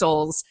with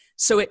pixels.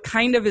 So it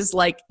kind of is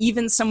like,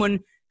 even someone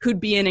who'd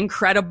be an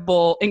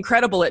incredible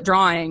at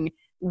drawing,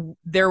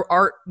 their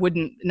art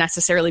wouldn't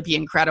necessarily be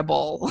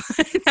incredible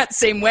in that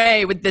same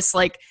way with this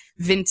like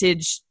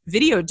vintage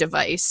video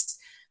device.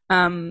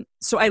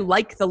 So I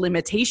like the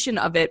limitation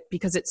of it,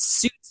 because it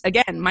suits,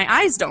 again, my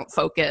eyes don't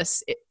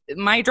focus.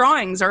 My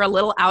drawings are a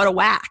little out of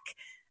whack,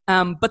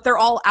 but they're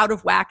all out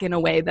of whack in a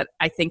way that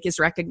I think is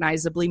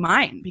recognizably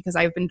mine, because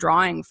I've been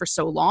drawing for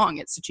so long.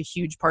 It's such a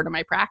huge part of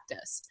my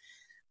practice.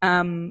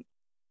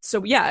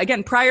 So yeah,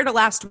 again, prior to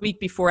last week,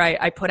 before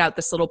I put out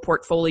this little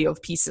portfolio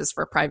of pieces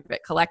for a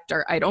private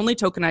collector, I'd only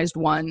tokenized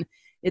one.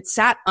 It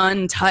sat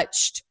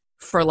untouched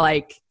for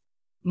like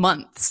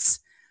months.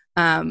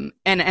 And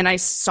I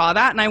saw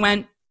that and I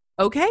went,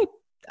 okay,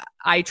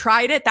 I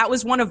tried it. That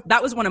was one of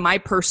my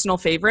personal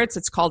favorites.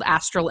 It's called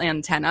Astral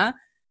Antenna.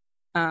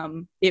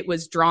 It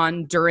was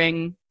drawn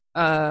during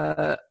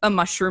a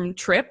mushroom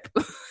trip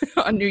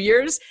on New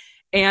Year's,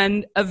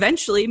 and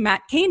eventually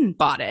Matt Kane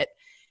bought it,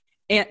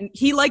 and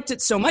he liked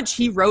it so much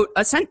he wrote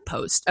a scent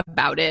post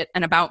about it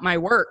and about my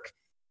work.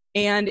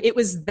 And it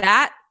was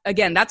that,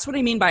 again, that's what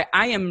I mean by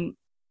I am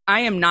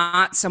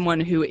not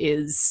someone who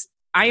is,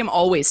 I am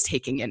always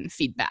taking in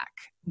feedback,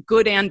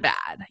 good and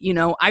bad.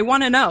 I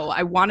want to know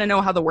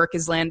how the work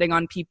is landing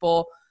on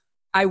people.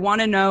 I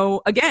want to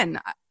know, again,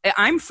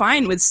 I'm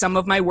fine with some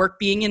of my work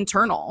being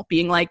internal,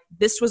 being like,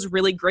 this was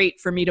really great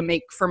for me to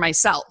make for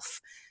myself.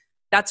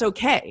 That's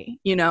okay.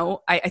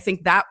 I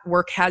think that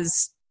work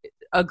has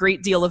a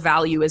great deal of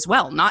value as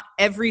well. Not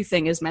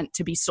everything is meant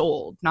to be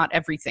sold. Not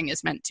everything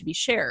is meant to be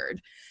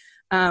shared.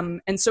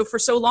 And so for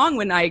so long,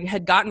 when I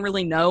had gotten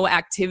really no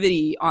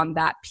activity on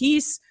that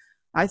piece,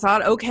 I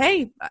thought,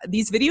 okay,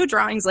 these video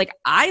drawings, like,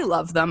 I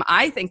love them.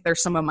 I think they're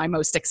some of my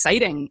most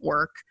exciting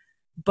work,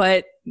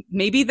 but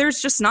maybe there's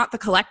just not the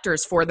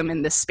collectors for them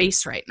in this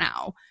space right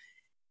now.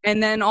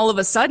 And then all of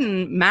a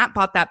sudden, Matt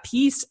bought that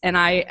piece, and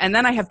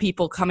then I have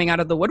people coming out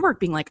of the woodwork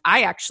being like,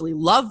 I actually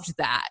loved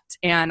that.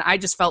 and I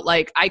just felt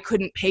like I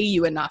couldn't pay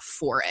you enough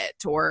for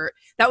it. Or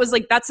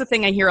that's the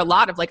thing I hear a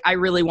lot of, like, I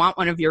really want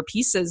one of your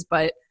pieces,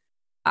 but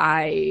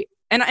I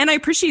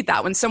appreciate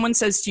that when someone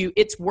says to you,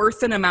 it's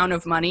worth an amount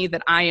of money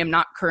that I am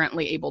not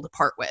currently able to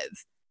part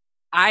with.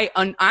 I'm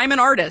an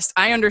artist.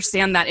 I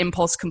understand that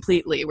impulse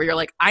completely, where you're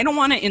like, I don't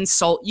want to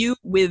insult you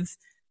with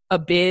a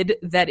bid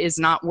that is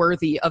not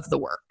worthy of the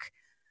work.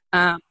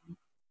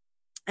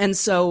 And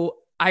so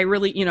I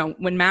really,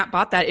 when Matt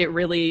bought that, it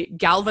really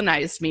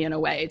galvanized me in a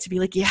way to be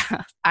like,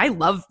 yeah, I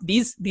love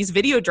these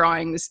video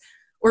drawings,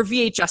 or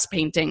VHS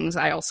paintings,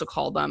 I also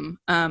call them.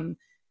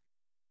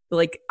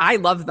 Like, I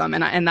love them,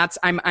 and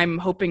I'm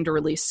hoping to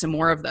release some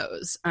more of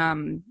those.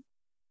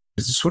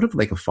 It's sort of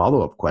like a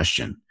follow-up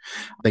question,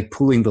 like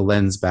pulling the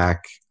lens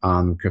back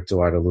on crypto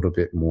art a little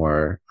bit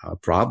more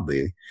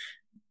broadly.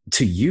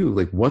 To you,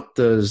 like, what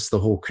does the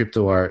whole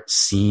crypto art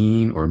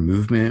scene or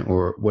movement,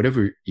 or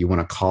whatever you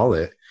want to call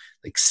it,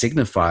 like,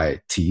 signify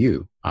to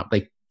you?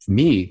 Like,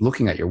 me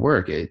looking at your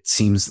work, it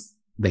seems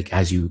like,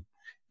 as you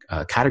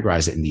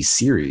categorize it in these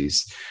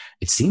series,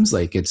 it seems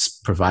like it's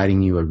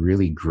providing you a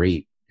really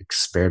great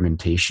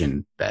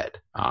experimentation bed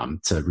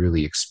to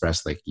really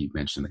express, like you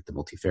mentioned, like the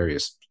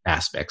multifarious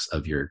aspects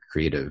of your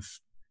creative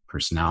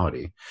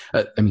personality.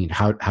 I mean,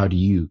 how do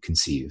you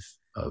conceive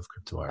of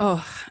crypto art?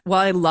 Oh,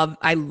 well,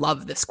 I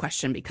love this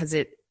question, because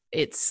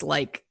it's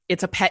like,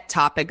 it's a pet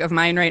topic of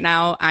mine right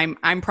now.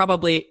 I'm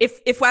probably,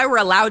 if I were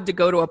allowed to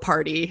go to a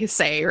party,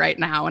 say right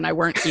now, and I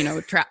weren't,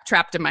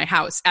 trapped in my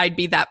house, I'd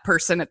be that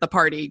person at the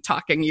party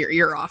talking your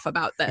ear off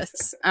about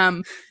this.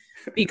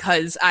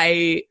 Because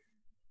I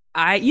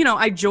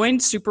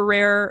joined Super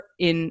Rare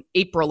in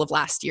April of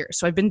last year.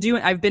 So I've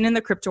been in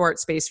the crypto art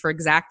space for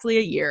exactly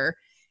a year.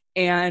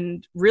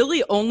 And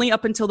really only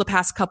up until the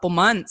past couple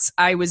months,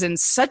 I was in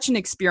such an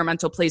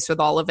experimental place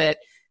with all of it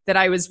that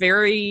I was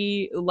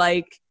very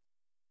much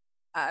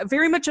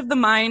of the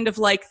mind of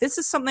like, this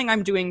is something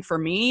I'm doing for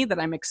me, that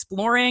I'm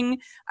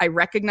exploring. I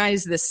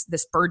recognize this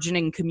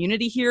burgeoning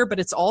community here, but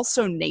it's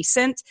also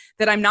nascent,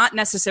 that I'm not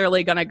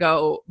necessarily going to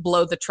go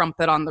blow the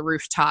trumpet on the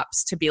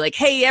rooftops to be like,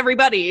 hey,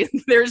 everybody,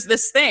 there's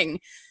this thing,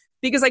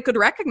 because I could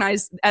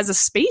recognize as a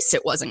space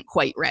it wasn't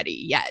quite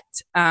ready yet.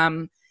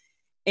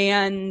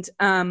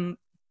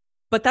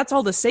 But that's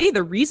all to say,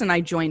 the reason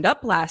I joined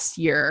up last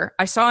year,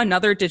 I saw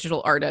another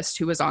digital artist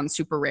who was on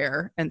Super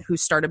Rare and who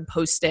started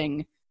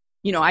posting,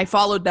 I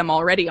followed them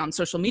already on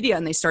social media,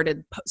 and they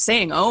started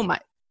saying, oh,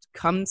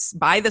 come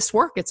buy this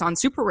work, it's on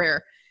Super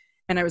Rare.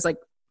 And I was like,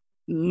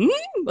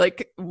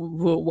 like,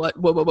 what?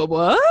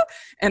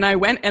 And I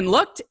went and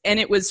looked, and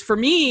it was, for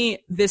me,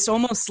 this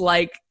almost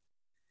like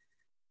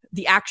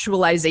the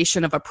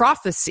actualization of a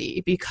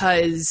prophecy,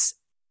 because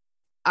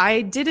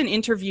I did an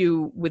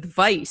interview with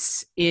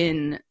Vice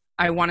in,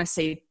 I want to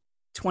say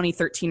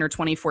 2013 or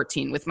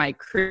 2014, with my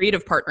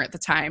creative partner at the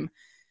time.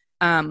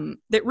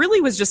 That really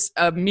was just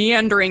a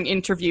meandering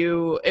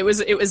interview. It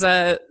was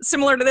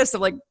similar to this, of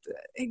like,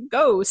 hey,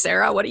 go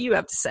Sarah, what do you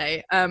have to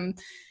say?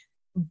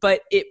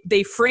 But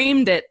they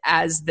framed it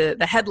as the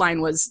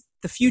headline was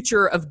 "The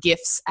Future of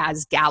GIFs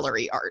as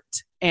Gallery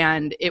Art,"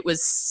 and it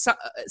was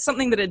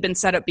something that had been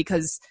set up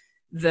because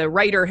the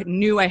writer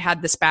knew I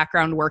had this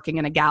background working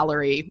in a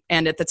gallery,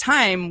 and at the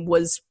time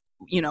was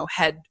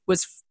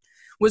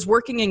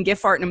working in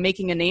GIF art and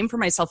making a name for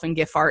myself in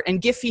GIF art,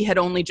 and Giphy had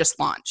only just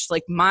launched.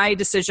 Like, my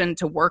decision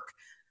to work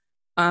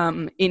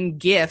in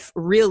GIF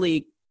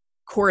really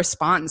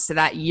corresponds to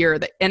that year.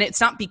 And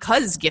it's not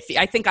because Giphy.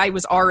 I think I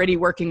was already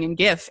working in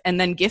GIF, and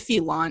then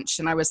Giphy launched,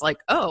 and I was like,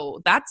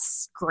 oh,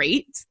 that's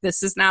great.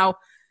 This is now,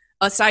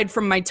 aside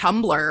from my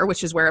Tumblr,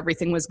 which is where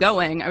everything was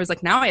going, I was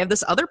like, now I have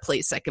this other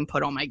place I can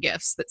put all my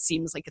GIFs that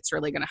seems like it's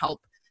really going to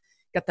help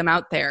get them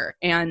out there.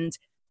 And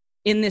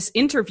in this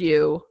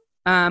interview,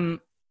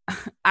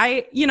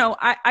 I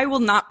will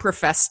not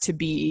profess to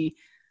be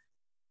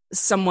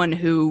someone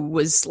who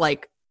was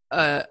like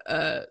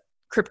a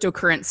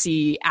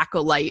cryptocurrency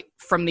acolyte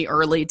from the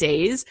early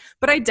days,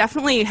 but I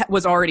definitely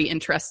was already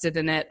interested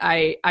in it.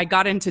 I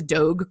got into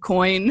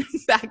Dogecoin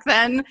back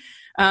then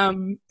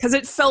because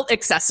it felt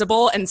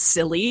accessible and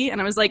silly,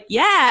 and I was like,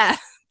 yeah,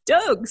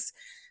 Doges.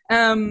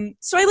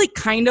 So I like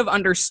kind of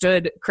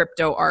understood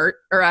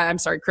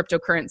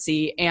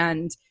cryptocurrency,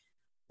 and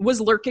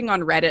was lurking on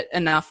Reddit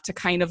enough to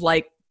kind of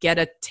like get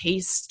a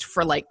taste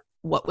for like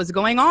what was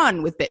going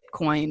on with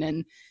Bitcoin,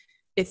 and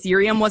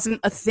Ethereum wasn't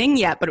a thing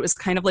yet, but it was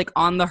kind of like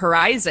on the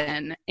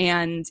horizon.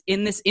 And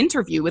in this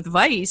interview with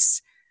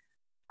Vice,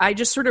 I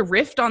just sort of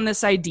riffed on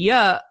this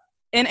idea.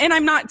 And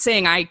I'm not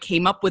saying I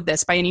came up with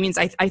this by any means.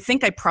 I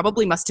think I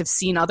probably must have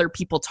seen other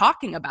people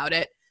talking about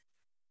it.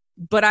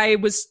 But I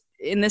was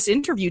in this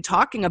interview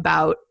talking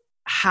about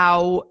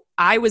how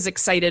I was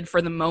excited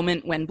for the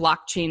moment when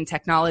blockchain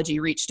technology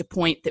reached a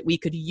point that we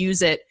could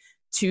use it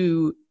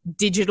to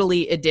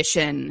digitally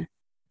edition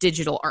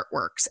digital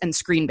artworks and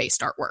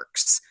screen-based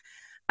artworks.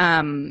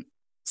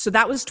 So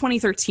that was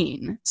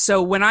 2013.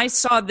 So when I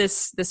saw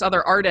this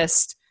other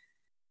artist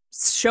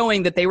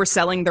showing that they were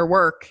selling their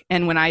work.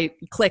 And when I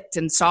clicked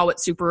and saw what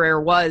Super Rare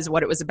was,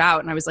 what it was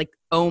about, and I was like,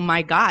 oh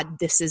my God,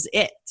 this is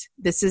it.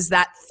 This is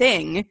that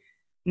thing.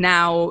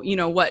 Now,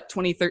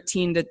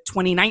 2013 to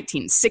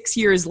 2019, 6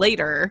 years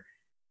later,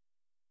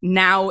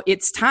 now we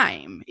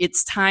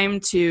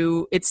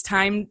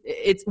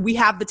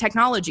have the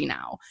technology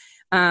now.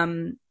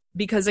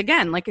 Because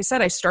again, like I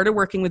said, I started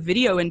working with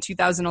video in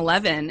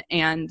 2011,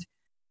 and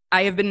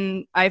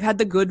I've had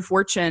the good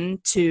fortune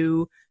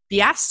to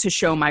be asked to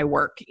show my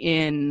work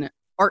in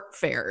art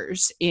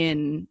fairs,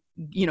 in,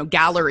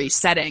 gallery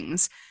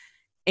settings.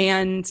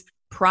 And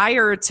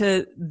prior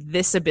to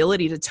this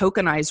ability to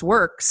tokenize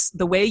works,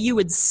 the way you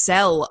would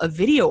sell a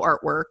video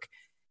artwork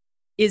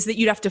is that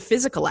you'd have to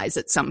physicalize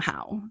it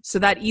somehow. So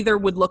that either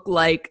would look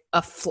like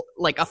a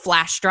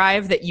flash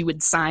drive that you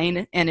would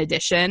sign an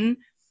edition,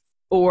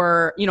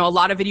 or, a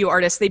lot of video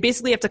artists, they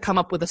basically have to come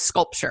up with a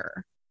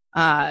sculpture,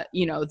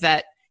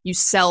 that you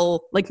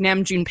sell, like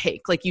Nam June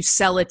Paik, like you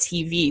sell a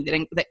TV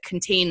that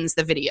contains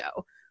the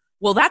video.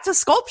 Well, that's a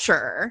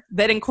sculpture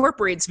that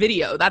incorporates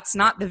video. That's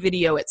not the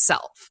video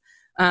itself.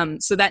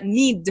 So that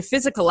need to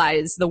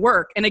physicalize the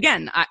work. And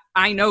again,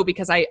 I know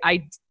because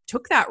I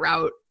took that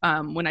route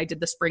when I did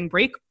the spring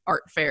break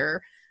art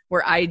fair,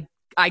 where I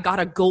got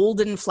a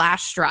golden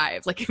flash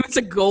drive. Like, it was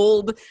a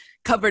gold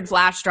covered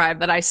flash drive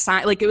that I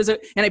signed. Like, and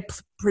I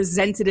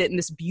presented it in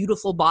this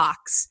beautiful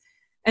box,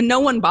 and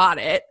no one bought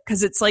it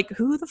because it's like,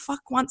 who the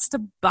fuck wants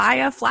to buy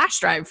a flash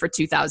drive for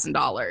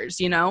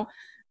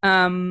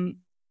 $2,000?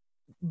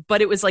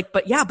 But it was like,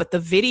 but the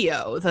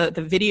video,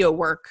 the video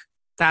work,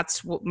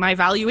 that's my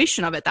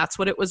valuation of it. That's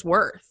what it was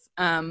worth.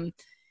 And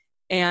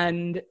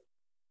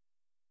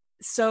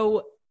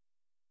so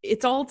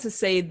it's all to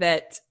say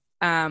that,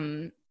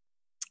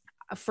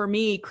 for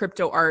me,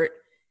 crypto art,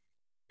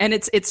 and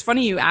it's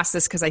funny you asked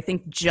this, because I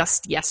think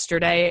just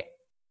yesterday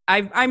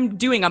I'm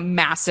doing a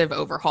massive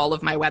overhaul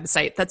of my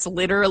website that's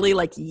literally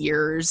like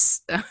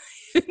years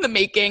in the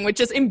making, which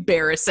is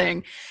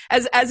embarrassing.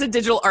 As a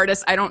digital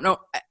artist, I don't know,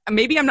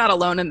 maybe I'm not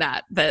alone in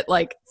that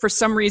like, for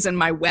some reason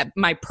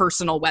my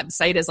personal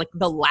website is like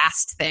the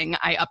last thing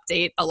I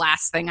update, the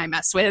last thing I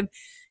mess with,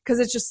 because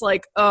it's just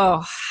like,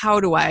 oh,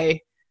 how do I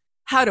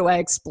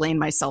explain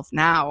myself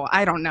now?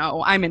 I don't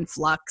know. I'm in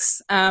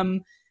flux.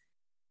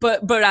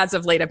 But as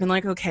of late, I've been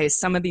like, okay,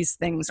 some of these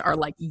things are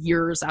like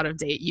years out of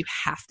date. You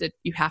have to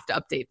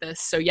update this.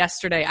 So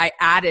yesterday I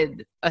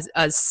added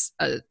a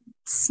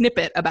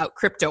snippet about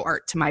crypto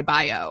art to my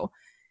bio,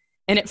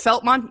 and it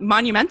felt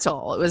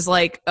monumental. It was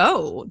like,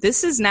 oh,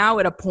 this is now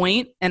at a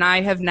point, and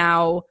I have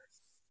now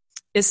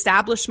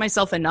established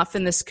myself enough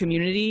in this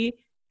community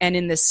and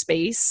in this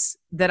space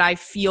that I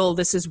feel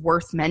this is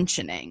worth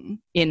mentioning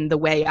in the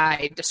way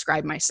I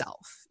describe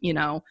myself,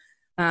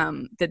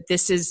 that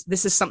this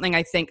is something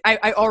I think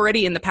I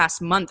already, in the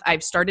past month,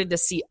 I've started to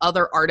see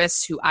other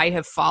artists who I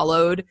have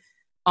followed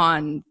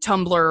on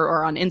Tumblr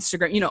or on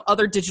Instagram,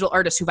 other digital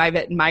artists who I've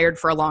admired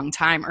for a long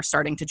time are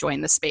starting to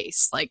join the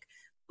space, like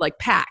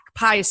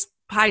Pie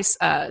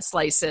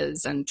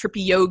Slices and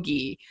Trippy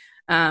Yogi.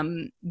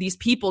 These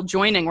people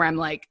joining where I'm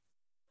like,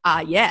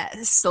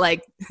 yes,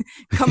 like,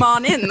 come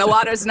on in, the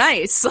water's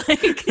nice.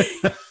 Like,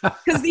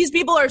 because these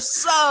people are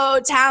so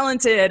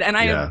talented, and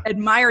I have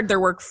admired their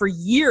work for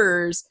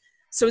years.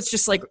 So it's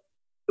just like,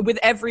 with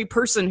every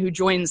person who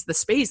joins the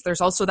space,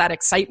 there's also that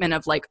excitement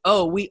of like,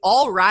 oh, we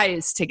all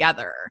rise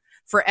together.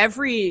 For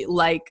every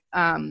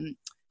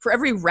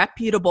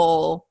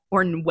reputable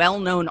or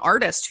well-known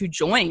artist who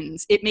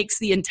joins, it makes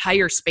the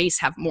entire space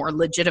have more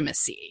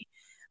legitimacy.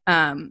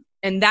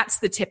 And that's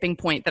the tipping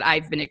point that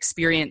I've been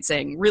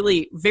experiencing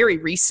really very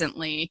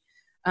recently,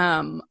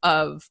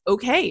 of,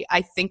 okay,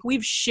 I think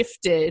we've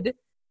shifted.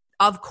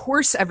 Of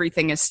course,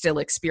 everything is still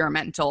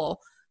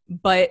experimental,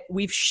 but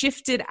we've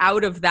shifted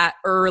out of that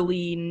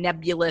early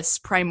nebulous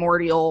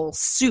primordial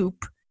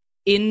soup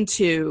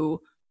into,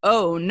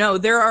 oh no,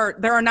 there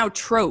are now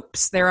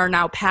tropes, there are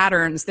now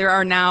patterns, there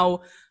are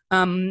now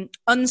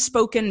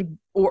unspoken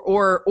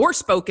or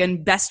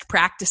spoken best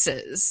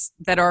practices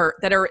that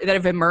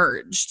have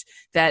emerged,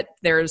 that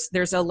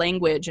there's a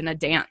language and a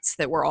dance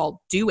that we're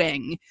all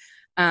doing.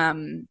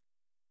 And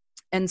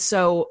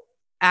so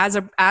as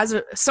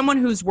someone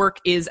whose work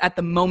is at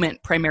the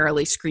moment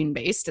primarily screen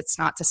based, it's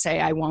not to say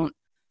I won't,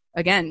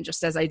 again,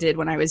 just as I did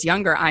when I was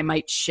younger, I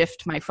might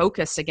shift my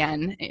focus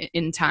again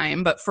in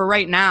time. But for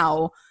right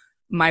now,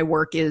 my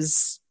work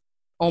is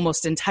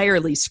almost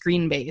entirely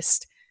screen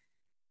based.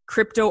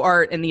 Crypto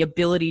art and the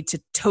ability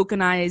to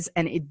tokenize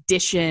and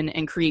edition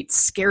and create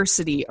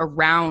scarcity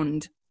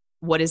around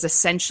what is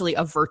essentially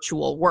a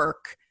virtual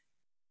work.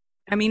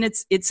 I mean,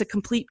 it's a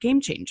complete game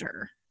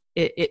changer.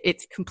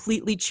 It's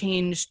completely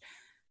changed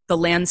the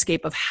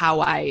landscape of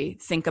how I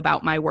think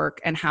about my work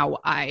and how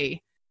I,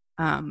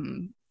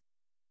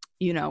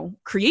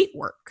 create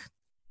work.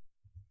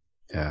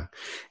 Yeah.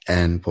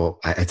 And well,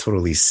 I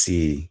totally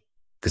see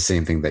the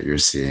same thing that you're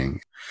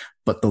seeing.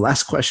 But the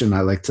last question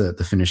I like to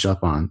finish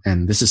up on,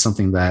 and this is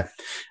something that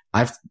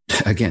I've,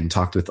 again,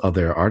 talked with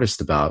other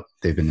artists about,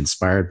 they've been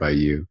inspired by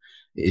you,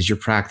 is your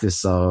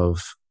practice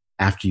of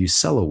after you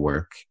sell a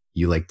work,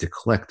 you like to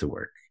collect a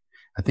work.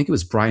 I think it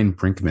was Brian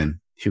Brinkman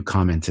who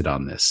commented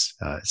on this,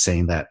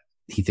 saying that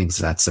he thinks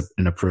that's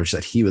an approach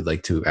that he would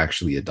like to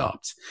actually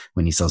adopt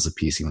when he sells a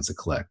piece he wants to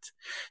collect.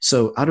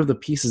 So out of the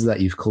pieces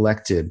that you've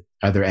collected,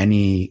 are there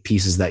any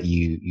pieces that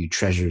you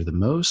treasure the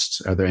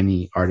most? Are there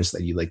any artists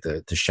that you like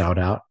to shout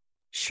out?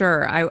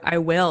 Sure, I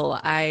will.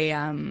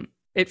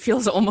 It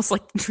feels almost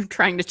like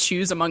trying to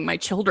choose among my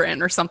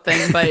children or something,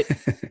 but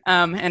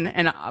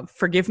and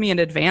forgive me in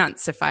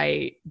advance if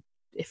I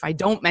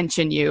don't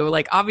mention you.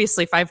 Like,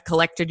 obviously, if I've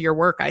collected your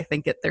work, I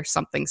think there's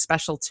something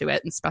special to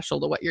it and special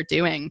to what you're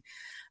doing.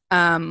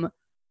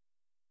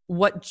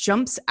 What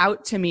jumps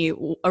out to me,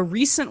 a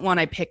recent one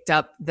I picked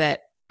up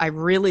that I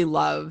really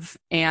love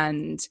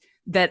and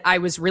that I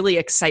was really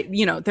excited.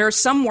 You know, there are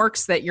some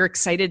works that you're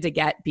excited to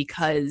get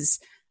because,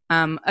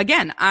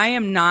 again,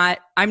 I'm not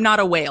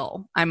a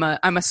whale. I'm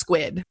a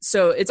squid.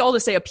 So it's all to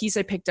say a piece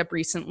I picked up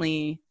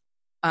recently,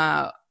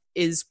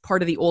 is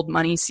part of the Old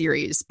Money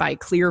series by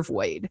Clear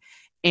Void.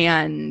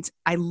 And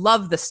I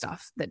love the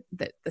stuff that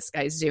this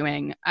guy's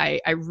doing.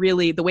 I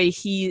really, the way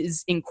he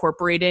is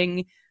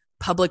incorporating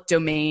public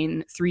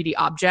domain 3D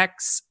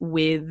objects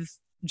with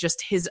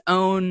just his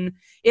own,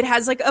 it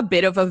has like a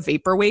bit of a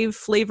vaporwave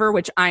flavor,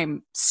 which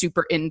I'm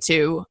super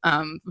into.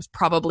 Was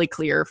probably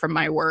clear from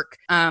my work.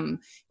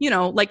 You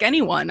know, like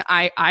anyone,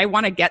 I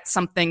want to get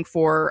something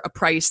for a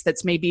price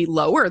that's maybe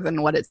lower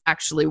than what it's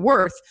actually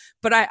worth.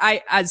 But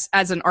I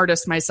as an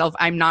artist myself,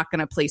 I'm not going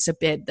to place a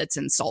bid that's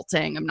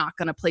insulting. I'm not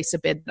going to place a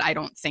bid that I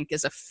don't think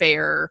is a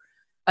fair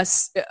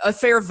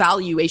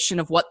valuation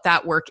of what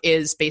that work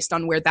is based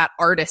on where that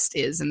artist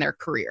is in their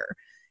career.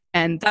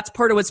 And that's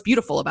part of what's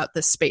beautiful about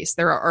this space.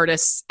 There are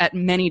artists at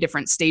many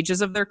different stages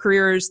of their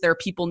careers. There are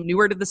people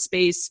newer to the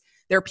space.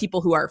 There are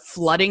people who are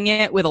flooding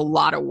it with a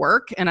lot of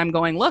work. And I'm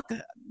going, look,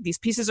 these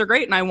pieces are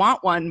great and I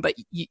want one, but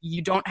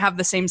you don't have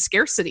the same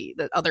scarcity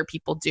that other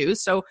people do.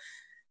 So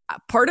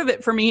part of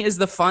it for me is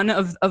the fun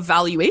of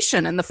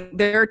valuation. And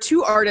there are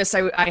two artists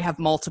I have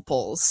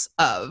multiples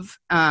of.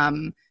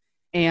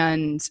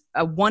 And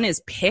one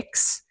is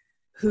Pix,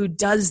 who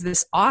does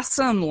this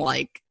awesome,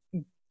 like,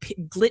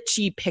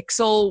 glitchy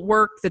pixel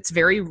work that's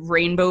very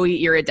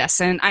rainbowy,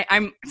 iridescent.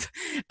 I'm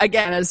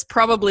again, as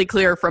probably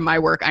clear from my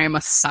work, I am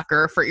a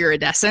sucker for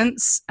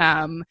iridescence.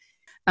 And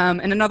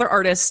another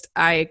artist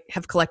I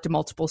have collected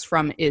multiples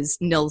from is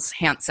Nils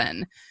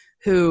Hansen,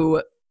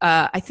 who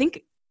I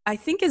think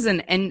is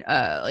an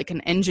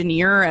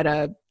engineer at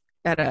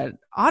a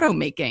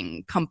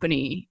automaking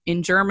company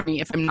in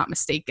Germany, if I'm not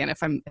mistaken,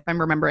 if I'm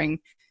remembering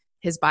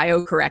his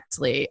bio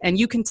correctly. And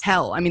you can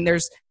tell, I mean,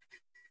 there's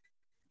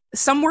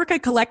some work I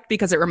collect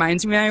because it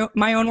reminds me of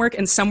my own work,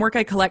 and some work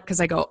I collect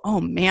because I go, oh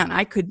man,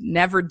 I could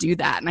never do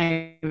that. And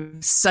I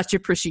have such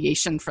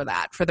appreciation for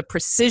that, for the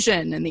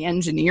precision and the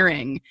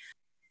engineering,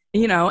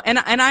 you know, and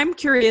I'm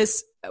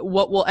curious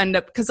what will end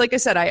up, because like I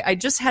said, I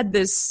just had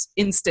this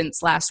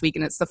instance last week,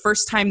 and it's the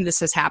first time this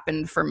has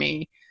happened for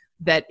me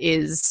that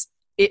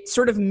it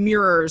sort of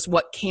mirrors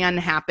what can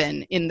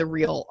happen in the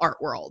real art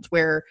world,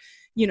 where,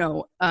 you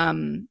know,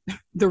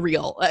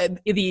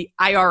 the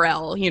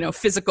IRL, you know,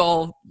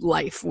 physical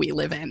life we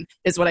live in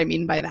is what I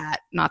mean by that.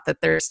 Not that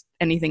there's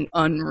anything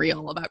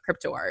unreal about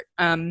crypto art.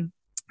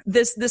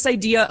 This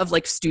idea of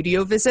like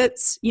studio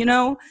visits, you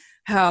know,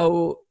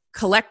 how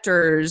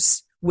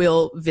collectors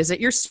will visit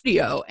your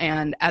studio,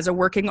 and as a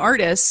working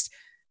artist,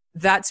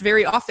 that's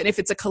very often, if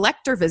it's a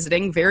collector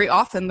visiting, very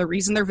often the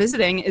reason they're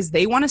visiting is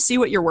they want to see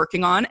what you're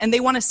working on and they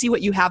want to see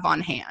what you have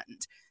on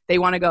hand. They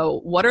want to go,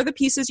 what are the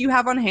pieces you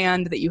have on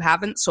hand that you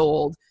haven't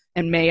sold?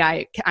 And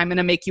I'm going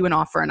to make you an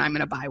offer and I'm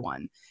going to buy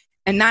one.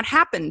 And that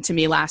happened to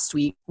me last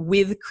week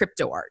with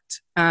crypto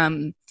art,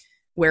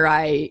 where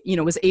I, you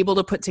know, was able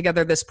to put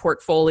together this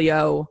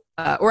portfolio,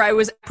 or I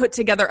was put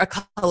together a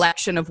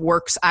collection of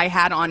works I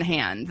had on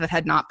hand that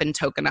had not been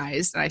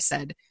tokenized. And I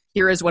said,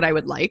 here is what I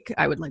would like.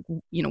 I would like,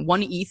 you know,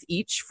 1 ETH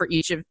each for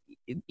each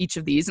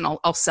of these, and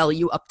I'll sell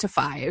you up to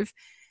 5.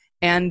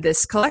 And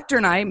this collector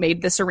and I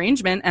made this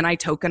arrangement, and I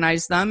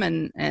tokenized them,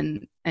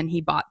 and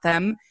he bought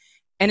them.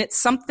 And it's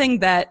something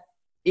that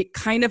it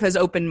kind of has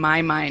opened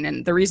my mind.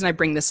 And the reason I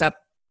bring this up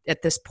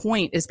at this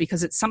point is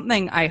because it's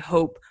something I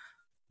hope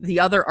the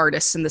other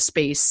artists in the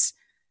space,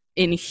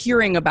 in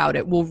hearing about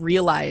it, will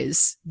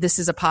realize this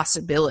is a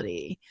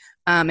possibility.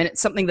 And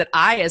it's something that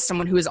I, as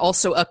someone who is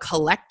also a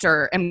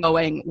collector, am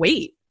going,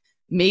 wait,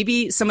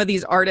 maybe some of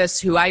these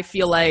artists who I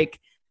feel like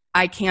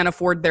I can't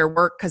afford their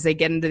work because they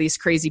get into these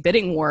crazy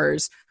bidding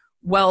wars.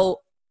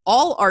 Well,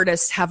 all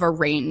artists have a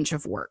range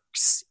of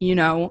works, you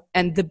know,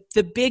 and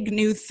the big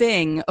new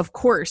thing, of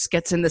course,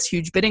 gets in this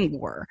huge bidding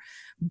war.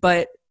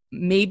 But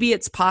maybe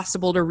it's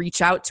possible to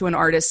reach out to an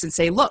artist and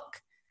say,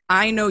 look,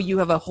 I know you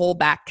have a whole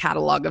back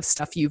catalog of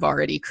stuff you've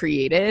already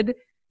created.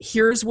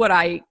 Here's what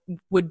I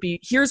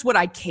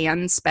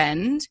can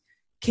spend.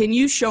 Can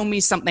you show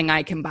me something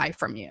I can buy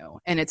from you?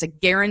 And it's a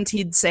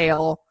guaranteed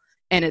sale,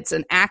 and it's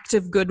an act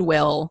of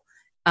goodwill.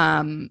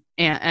 And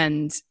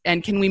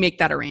can we make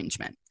that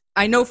arrangement?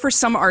 I know for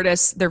some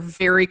artists, they're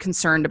very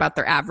concerned about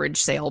their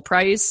average sale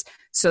price.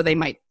 So they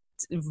might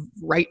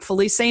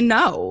rightfully say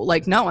no.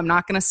 Like, no, I'm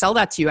not going to sell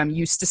that to you. I'm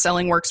used to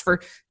selling works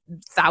for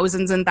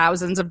thousands and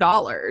thousands of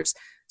dollars.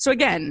 So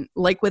again,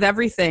 like with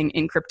everything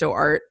in crypto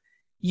art,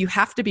 you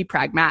have to be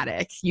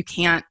pragmatic. You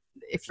can't,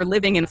 if you're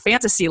living in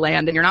fantasy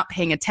land and you're not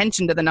paying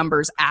attention to the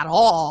numbers at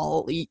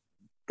all,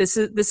 this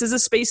is a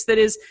space that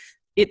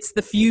it's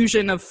the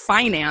fusion of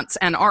finance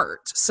and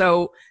art.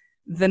 So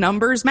the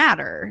numbers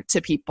matter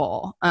to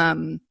people.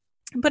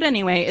 But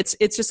anyway,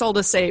 it's just all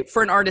to say,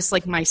 for an artist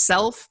like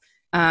myself,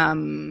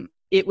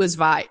 it was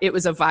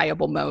a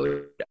viable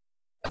mode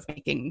of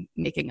making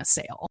a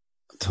sale.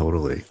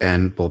 Totally.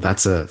 And well,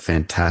 that's a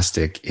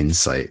fantastic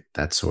insight,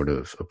 that sort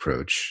of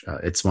approach.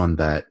 It's one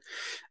that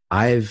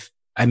I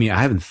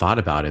haven't thought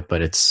about it,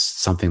 but it's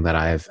something that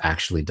I've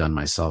actually done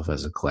myself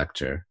as a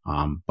collector.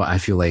 But I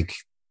feel like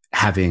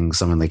having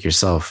someone like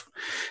yourself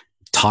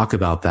talk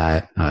about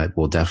that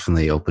will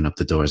definitely open up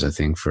the doors, I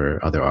think,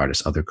 for other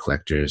artists, other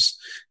collectors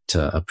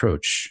to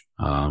approach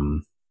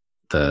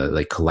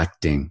the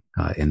collecting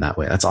in that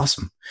way. That's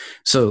awesome.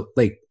 So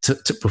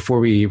before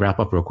we wrap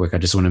up real quick, I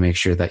just want to make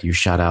sure that you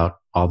shout out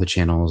all the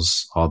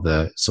channels, all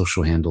the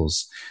social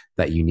handles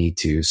that you need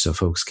to, so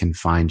folks can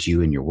find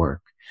you and your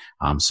work.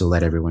 So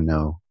let everyone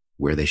know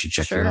where they should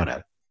check you out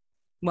at.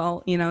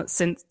 Well,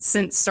 since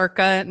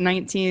circa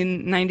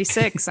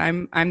 1996,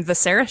 I'm the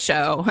Sarah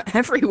Show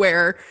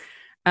everywhere,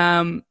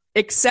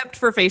 except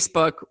for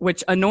Facebook,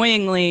 which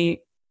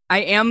annoyingly,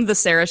 I am the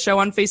Sarah Show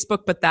on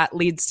Facebook, but that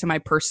leads to my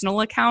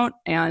personal account,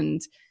 and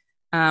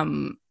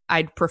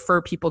I'd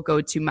prefer people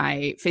go to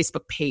my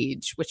Facebook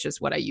page, which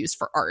is what I use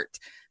for art.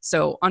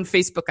 So on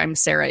Facebook, I'm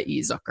Sarah E.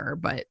 Zucker,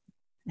 but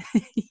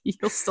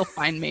you'll still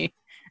find me.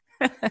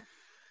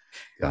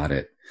 Got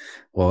it.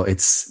 Well,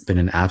 it's been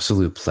an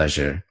absolute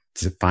pleasure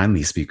to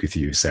finally speak with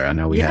you, Sarah. I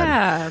know we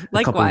had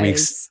a couple of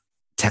weeks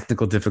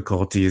technical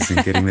difficulties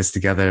in getting this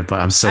together, but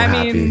I'm so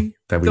happy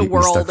that the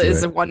world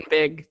is one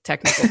big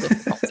technical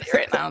difficulty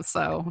right now,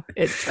 so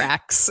it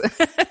tracks.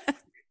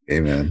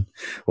 Amen.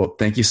 Well,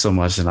 thank you so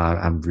much, and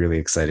I'm really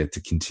excited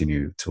to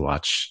continue to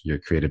watch your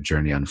creative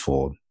journey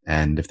unfold.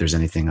 And if there's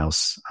anything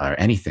else or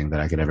anything that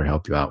I could ever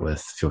help you out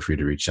with, feel free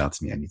to reach out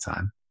to me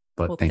anytime.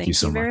 But thank you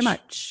so much. Very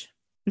much.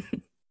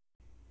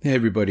 Hey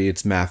everybody,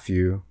 it's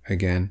Matthew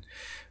again.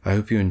 I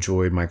hope you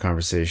enjoyed my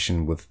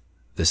conversation with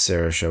The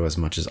Sarah Show as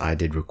much as I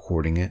did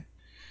recording it.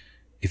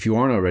 If you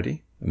aren't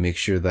already, make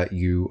sure that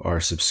you are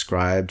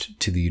subscribed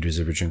to the You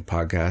Deserve a Drink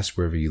podcast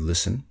wherever you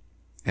listen.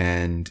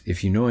 And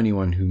if you know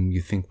anyone whom you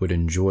think would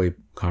enjoy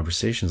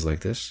conversations like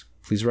this,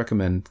 please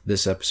recommend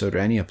this episode or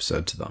any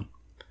episode to them.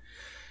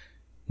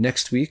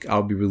 Next week,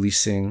 I'll be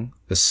releasing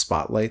the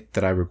spotlight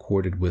that I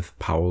recorded with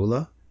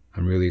Paola.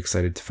 I'm really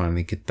excited to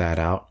finally get that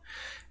out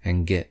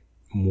and get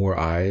more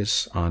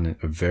eyes on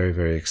a very,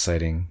 very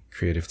exciting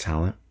creative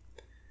talent.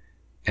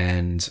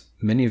 And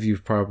many of you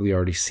have probably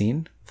already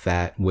seen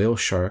that Whale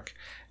Shark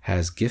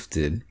has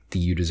gifted the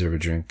You Deserve a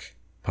Drink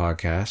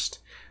podcast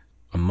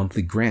a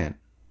monthly grant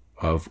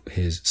of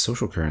his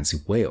social currency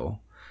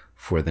whale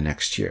for the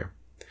next year.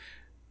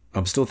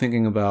 I'm still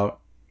thinking about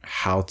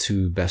how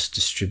to best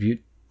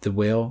distribute the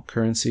whale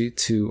currency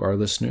to our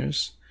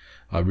listeners.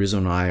 Rizzo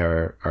and I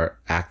are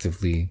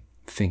actively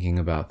thinking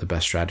about the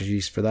best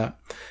strategies for that.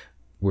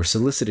 We're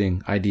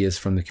soliciting ideas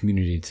from the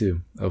community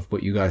too, of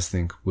what you guys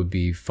think would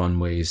be fun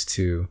ways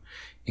to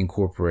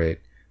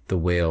incorporate the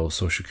whale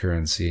social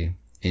currency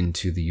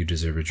into the You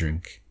Deserve a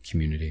Drink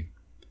community.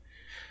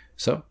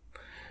 So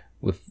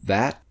with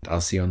that, I'll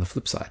see you on the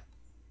flip side.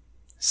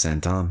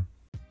 Santan.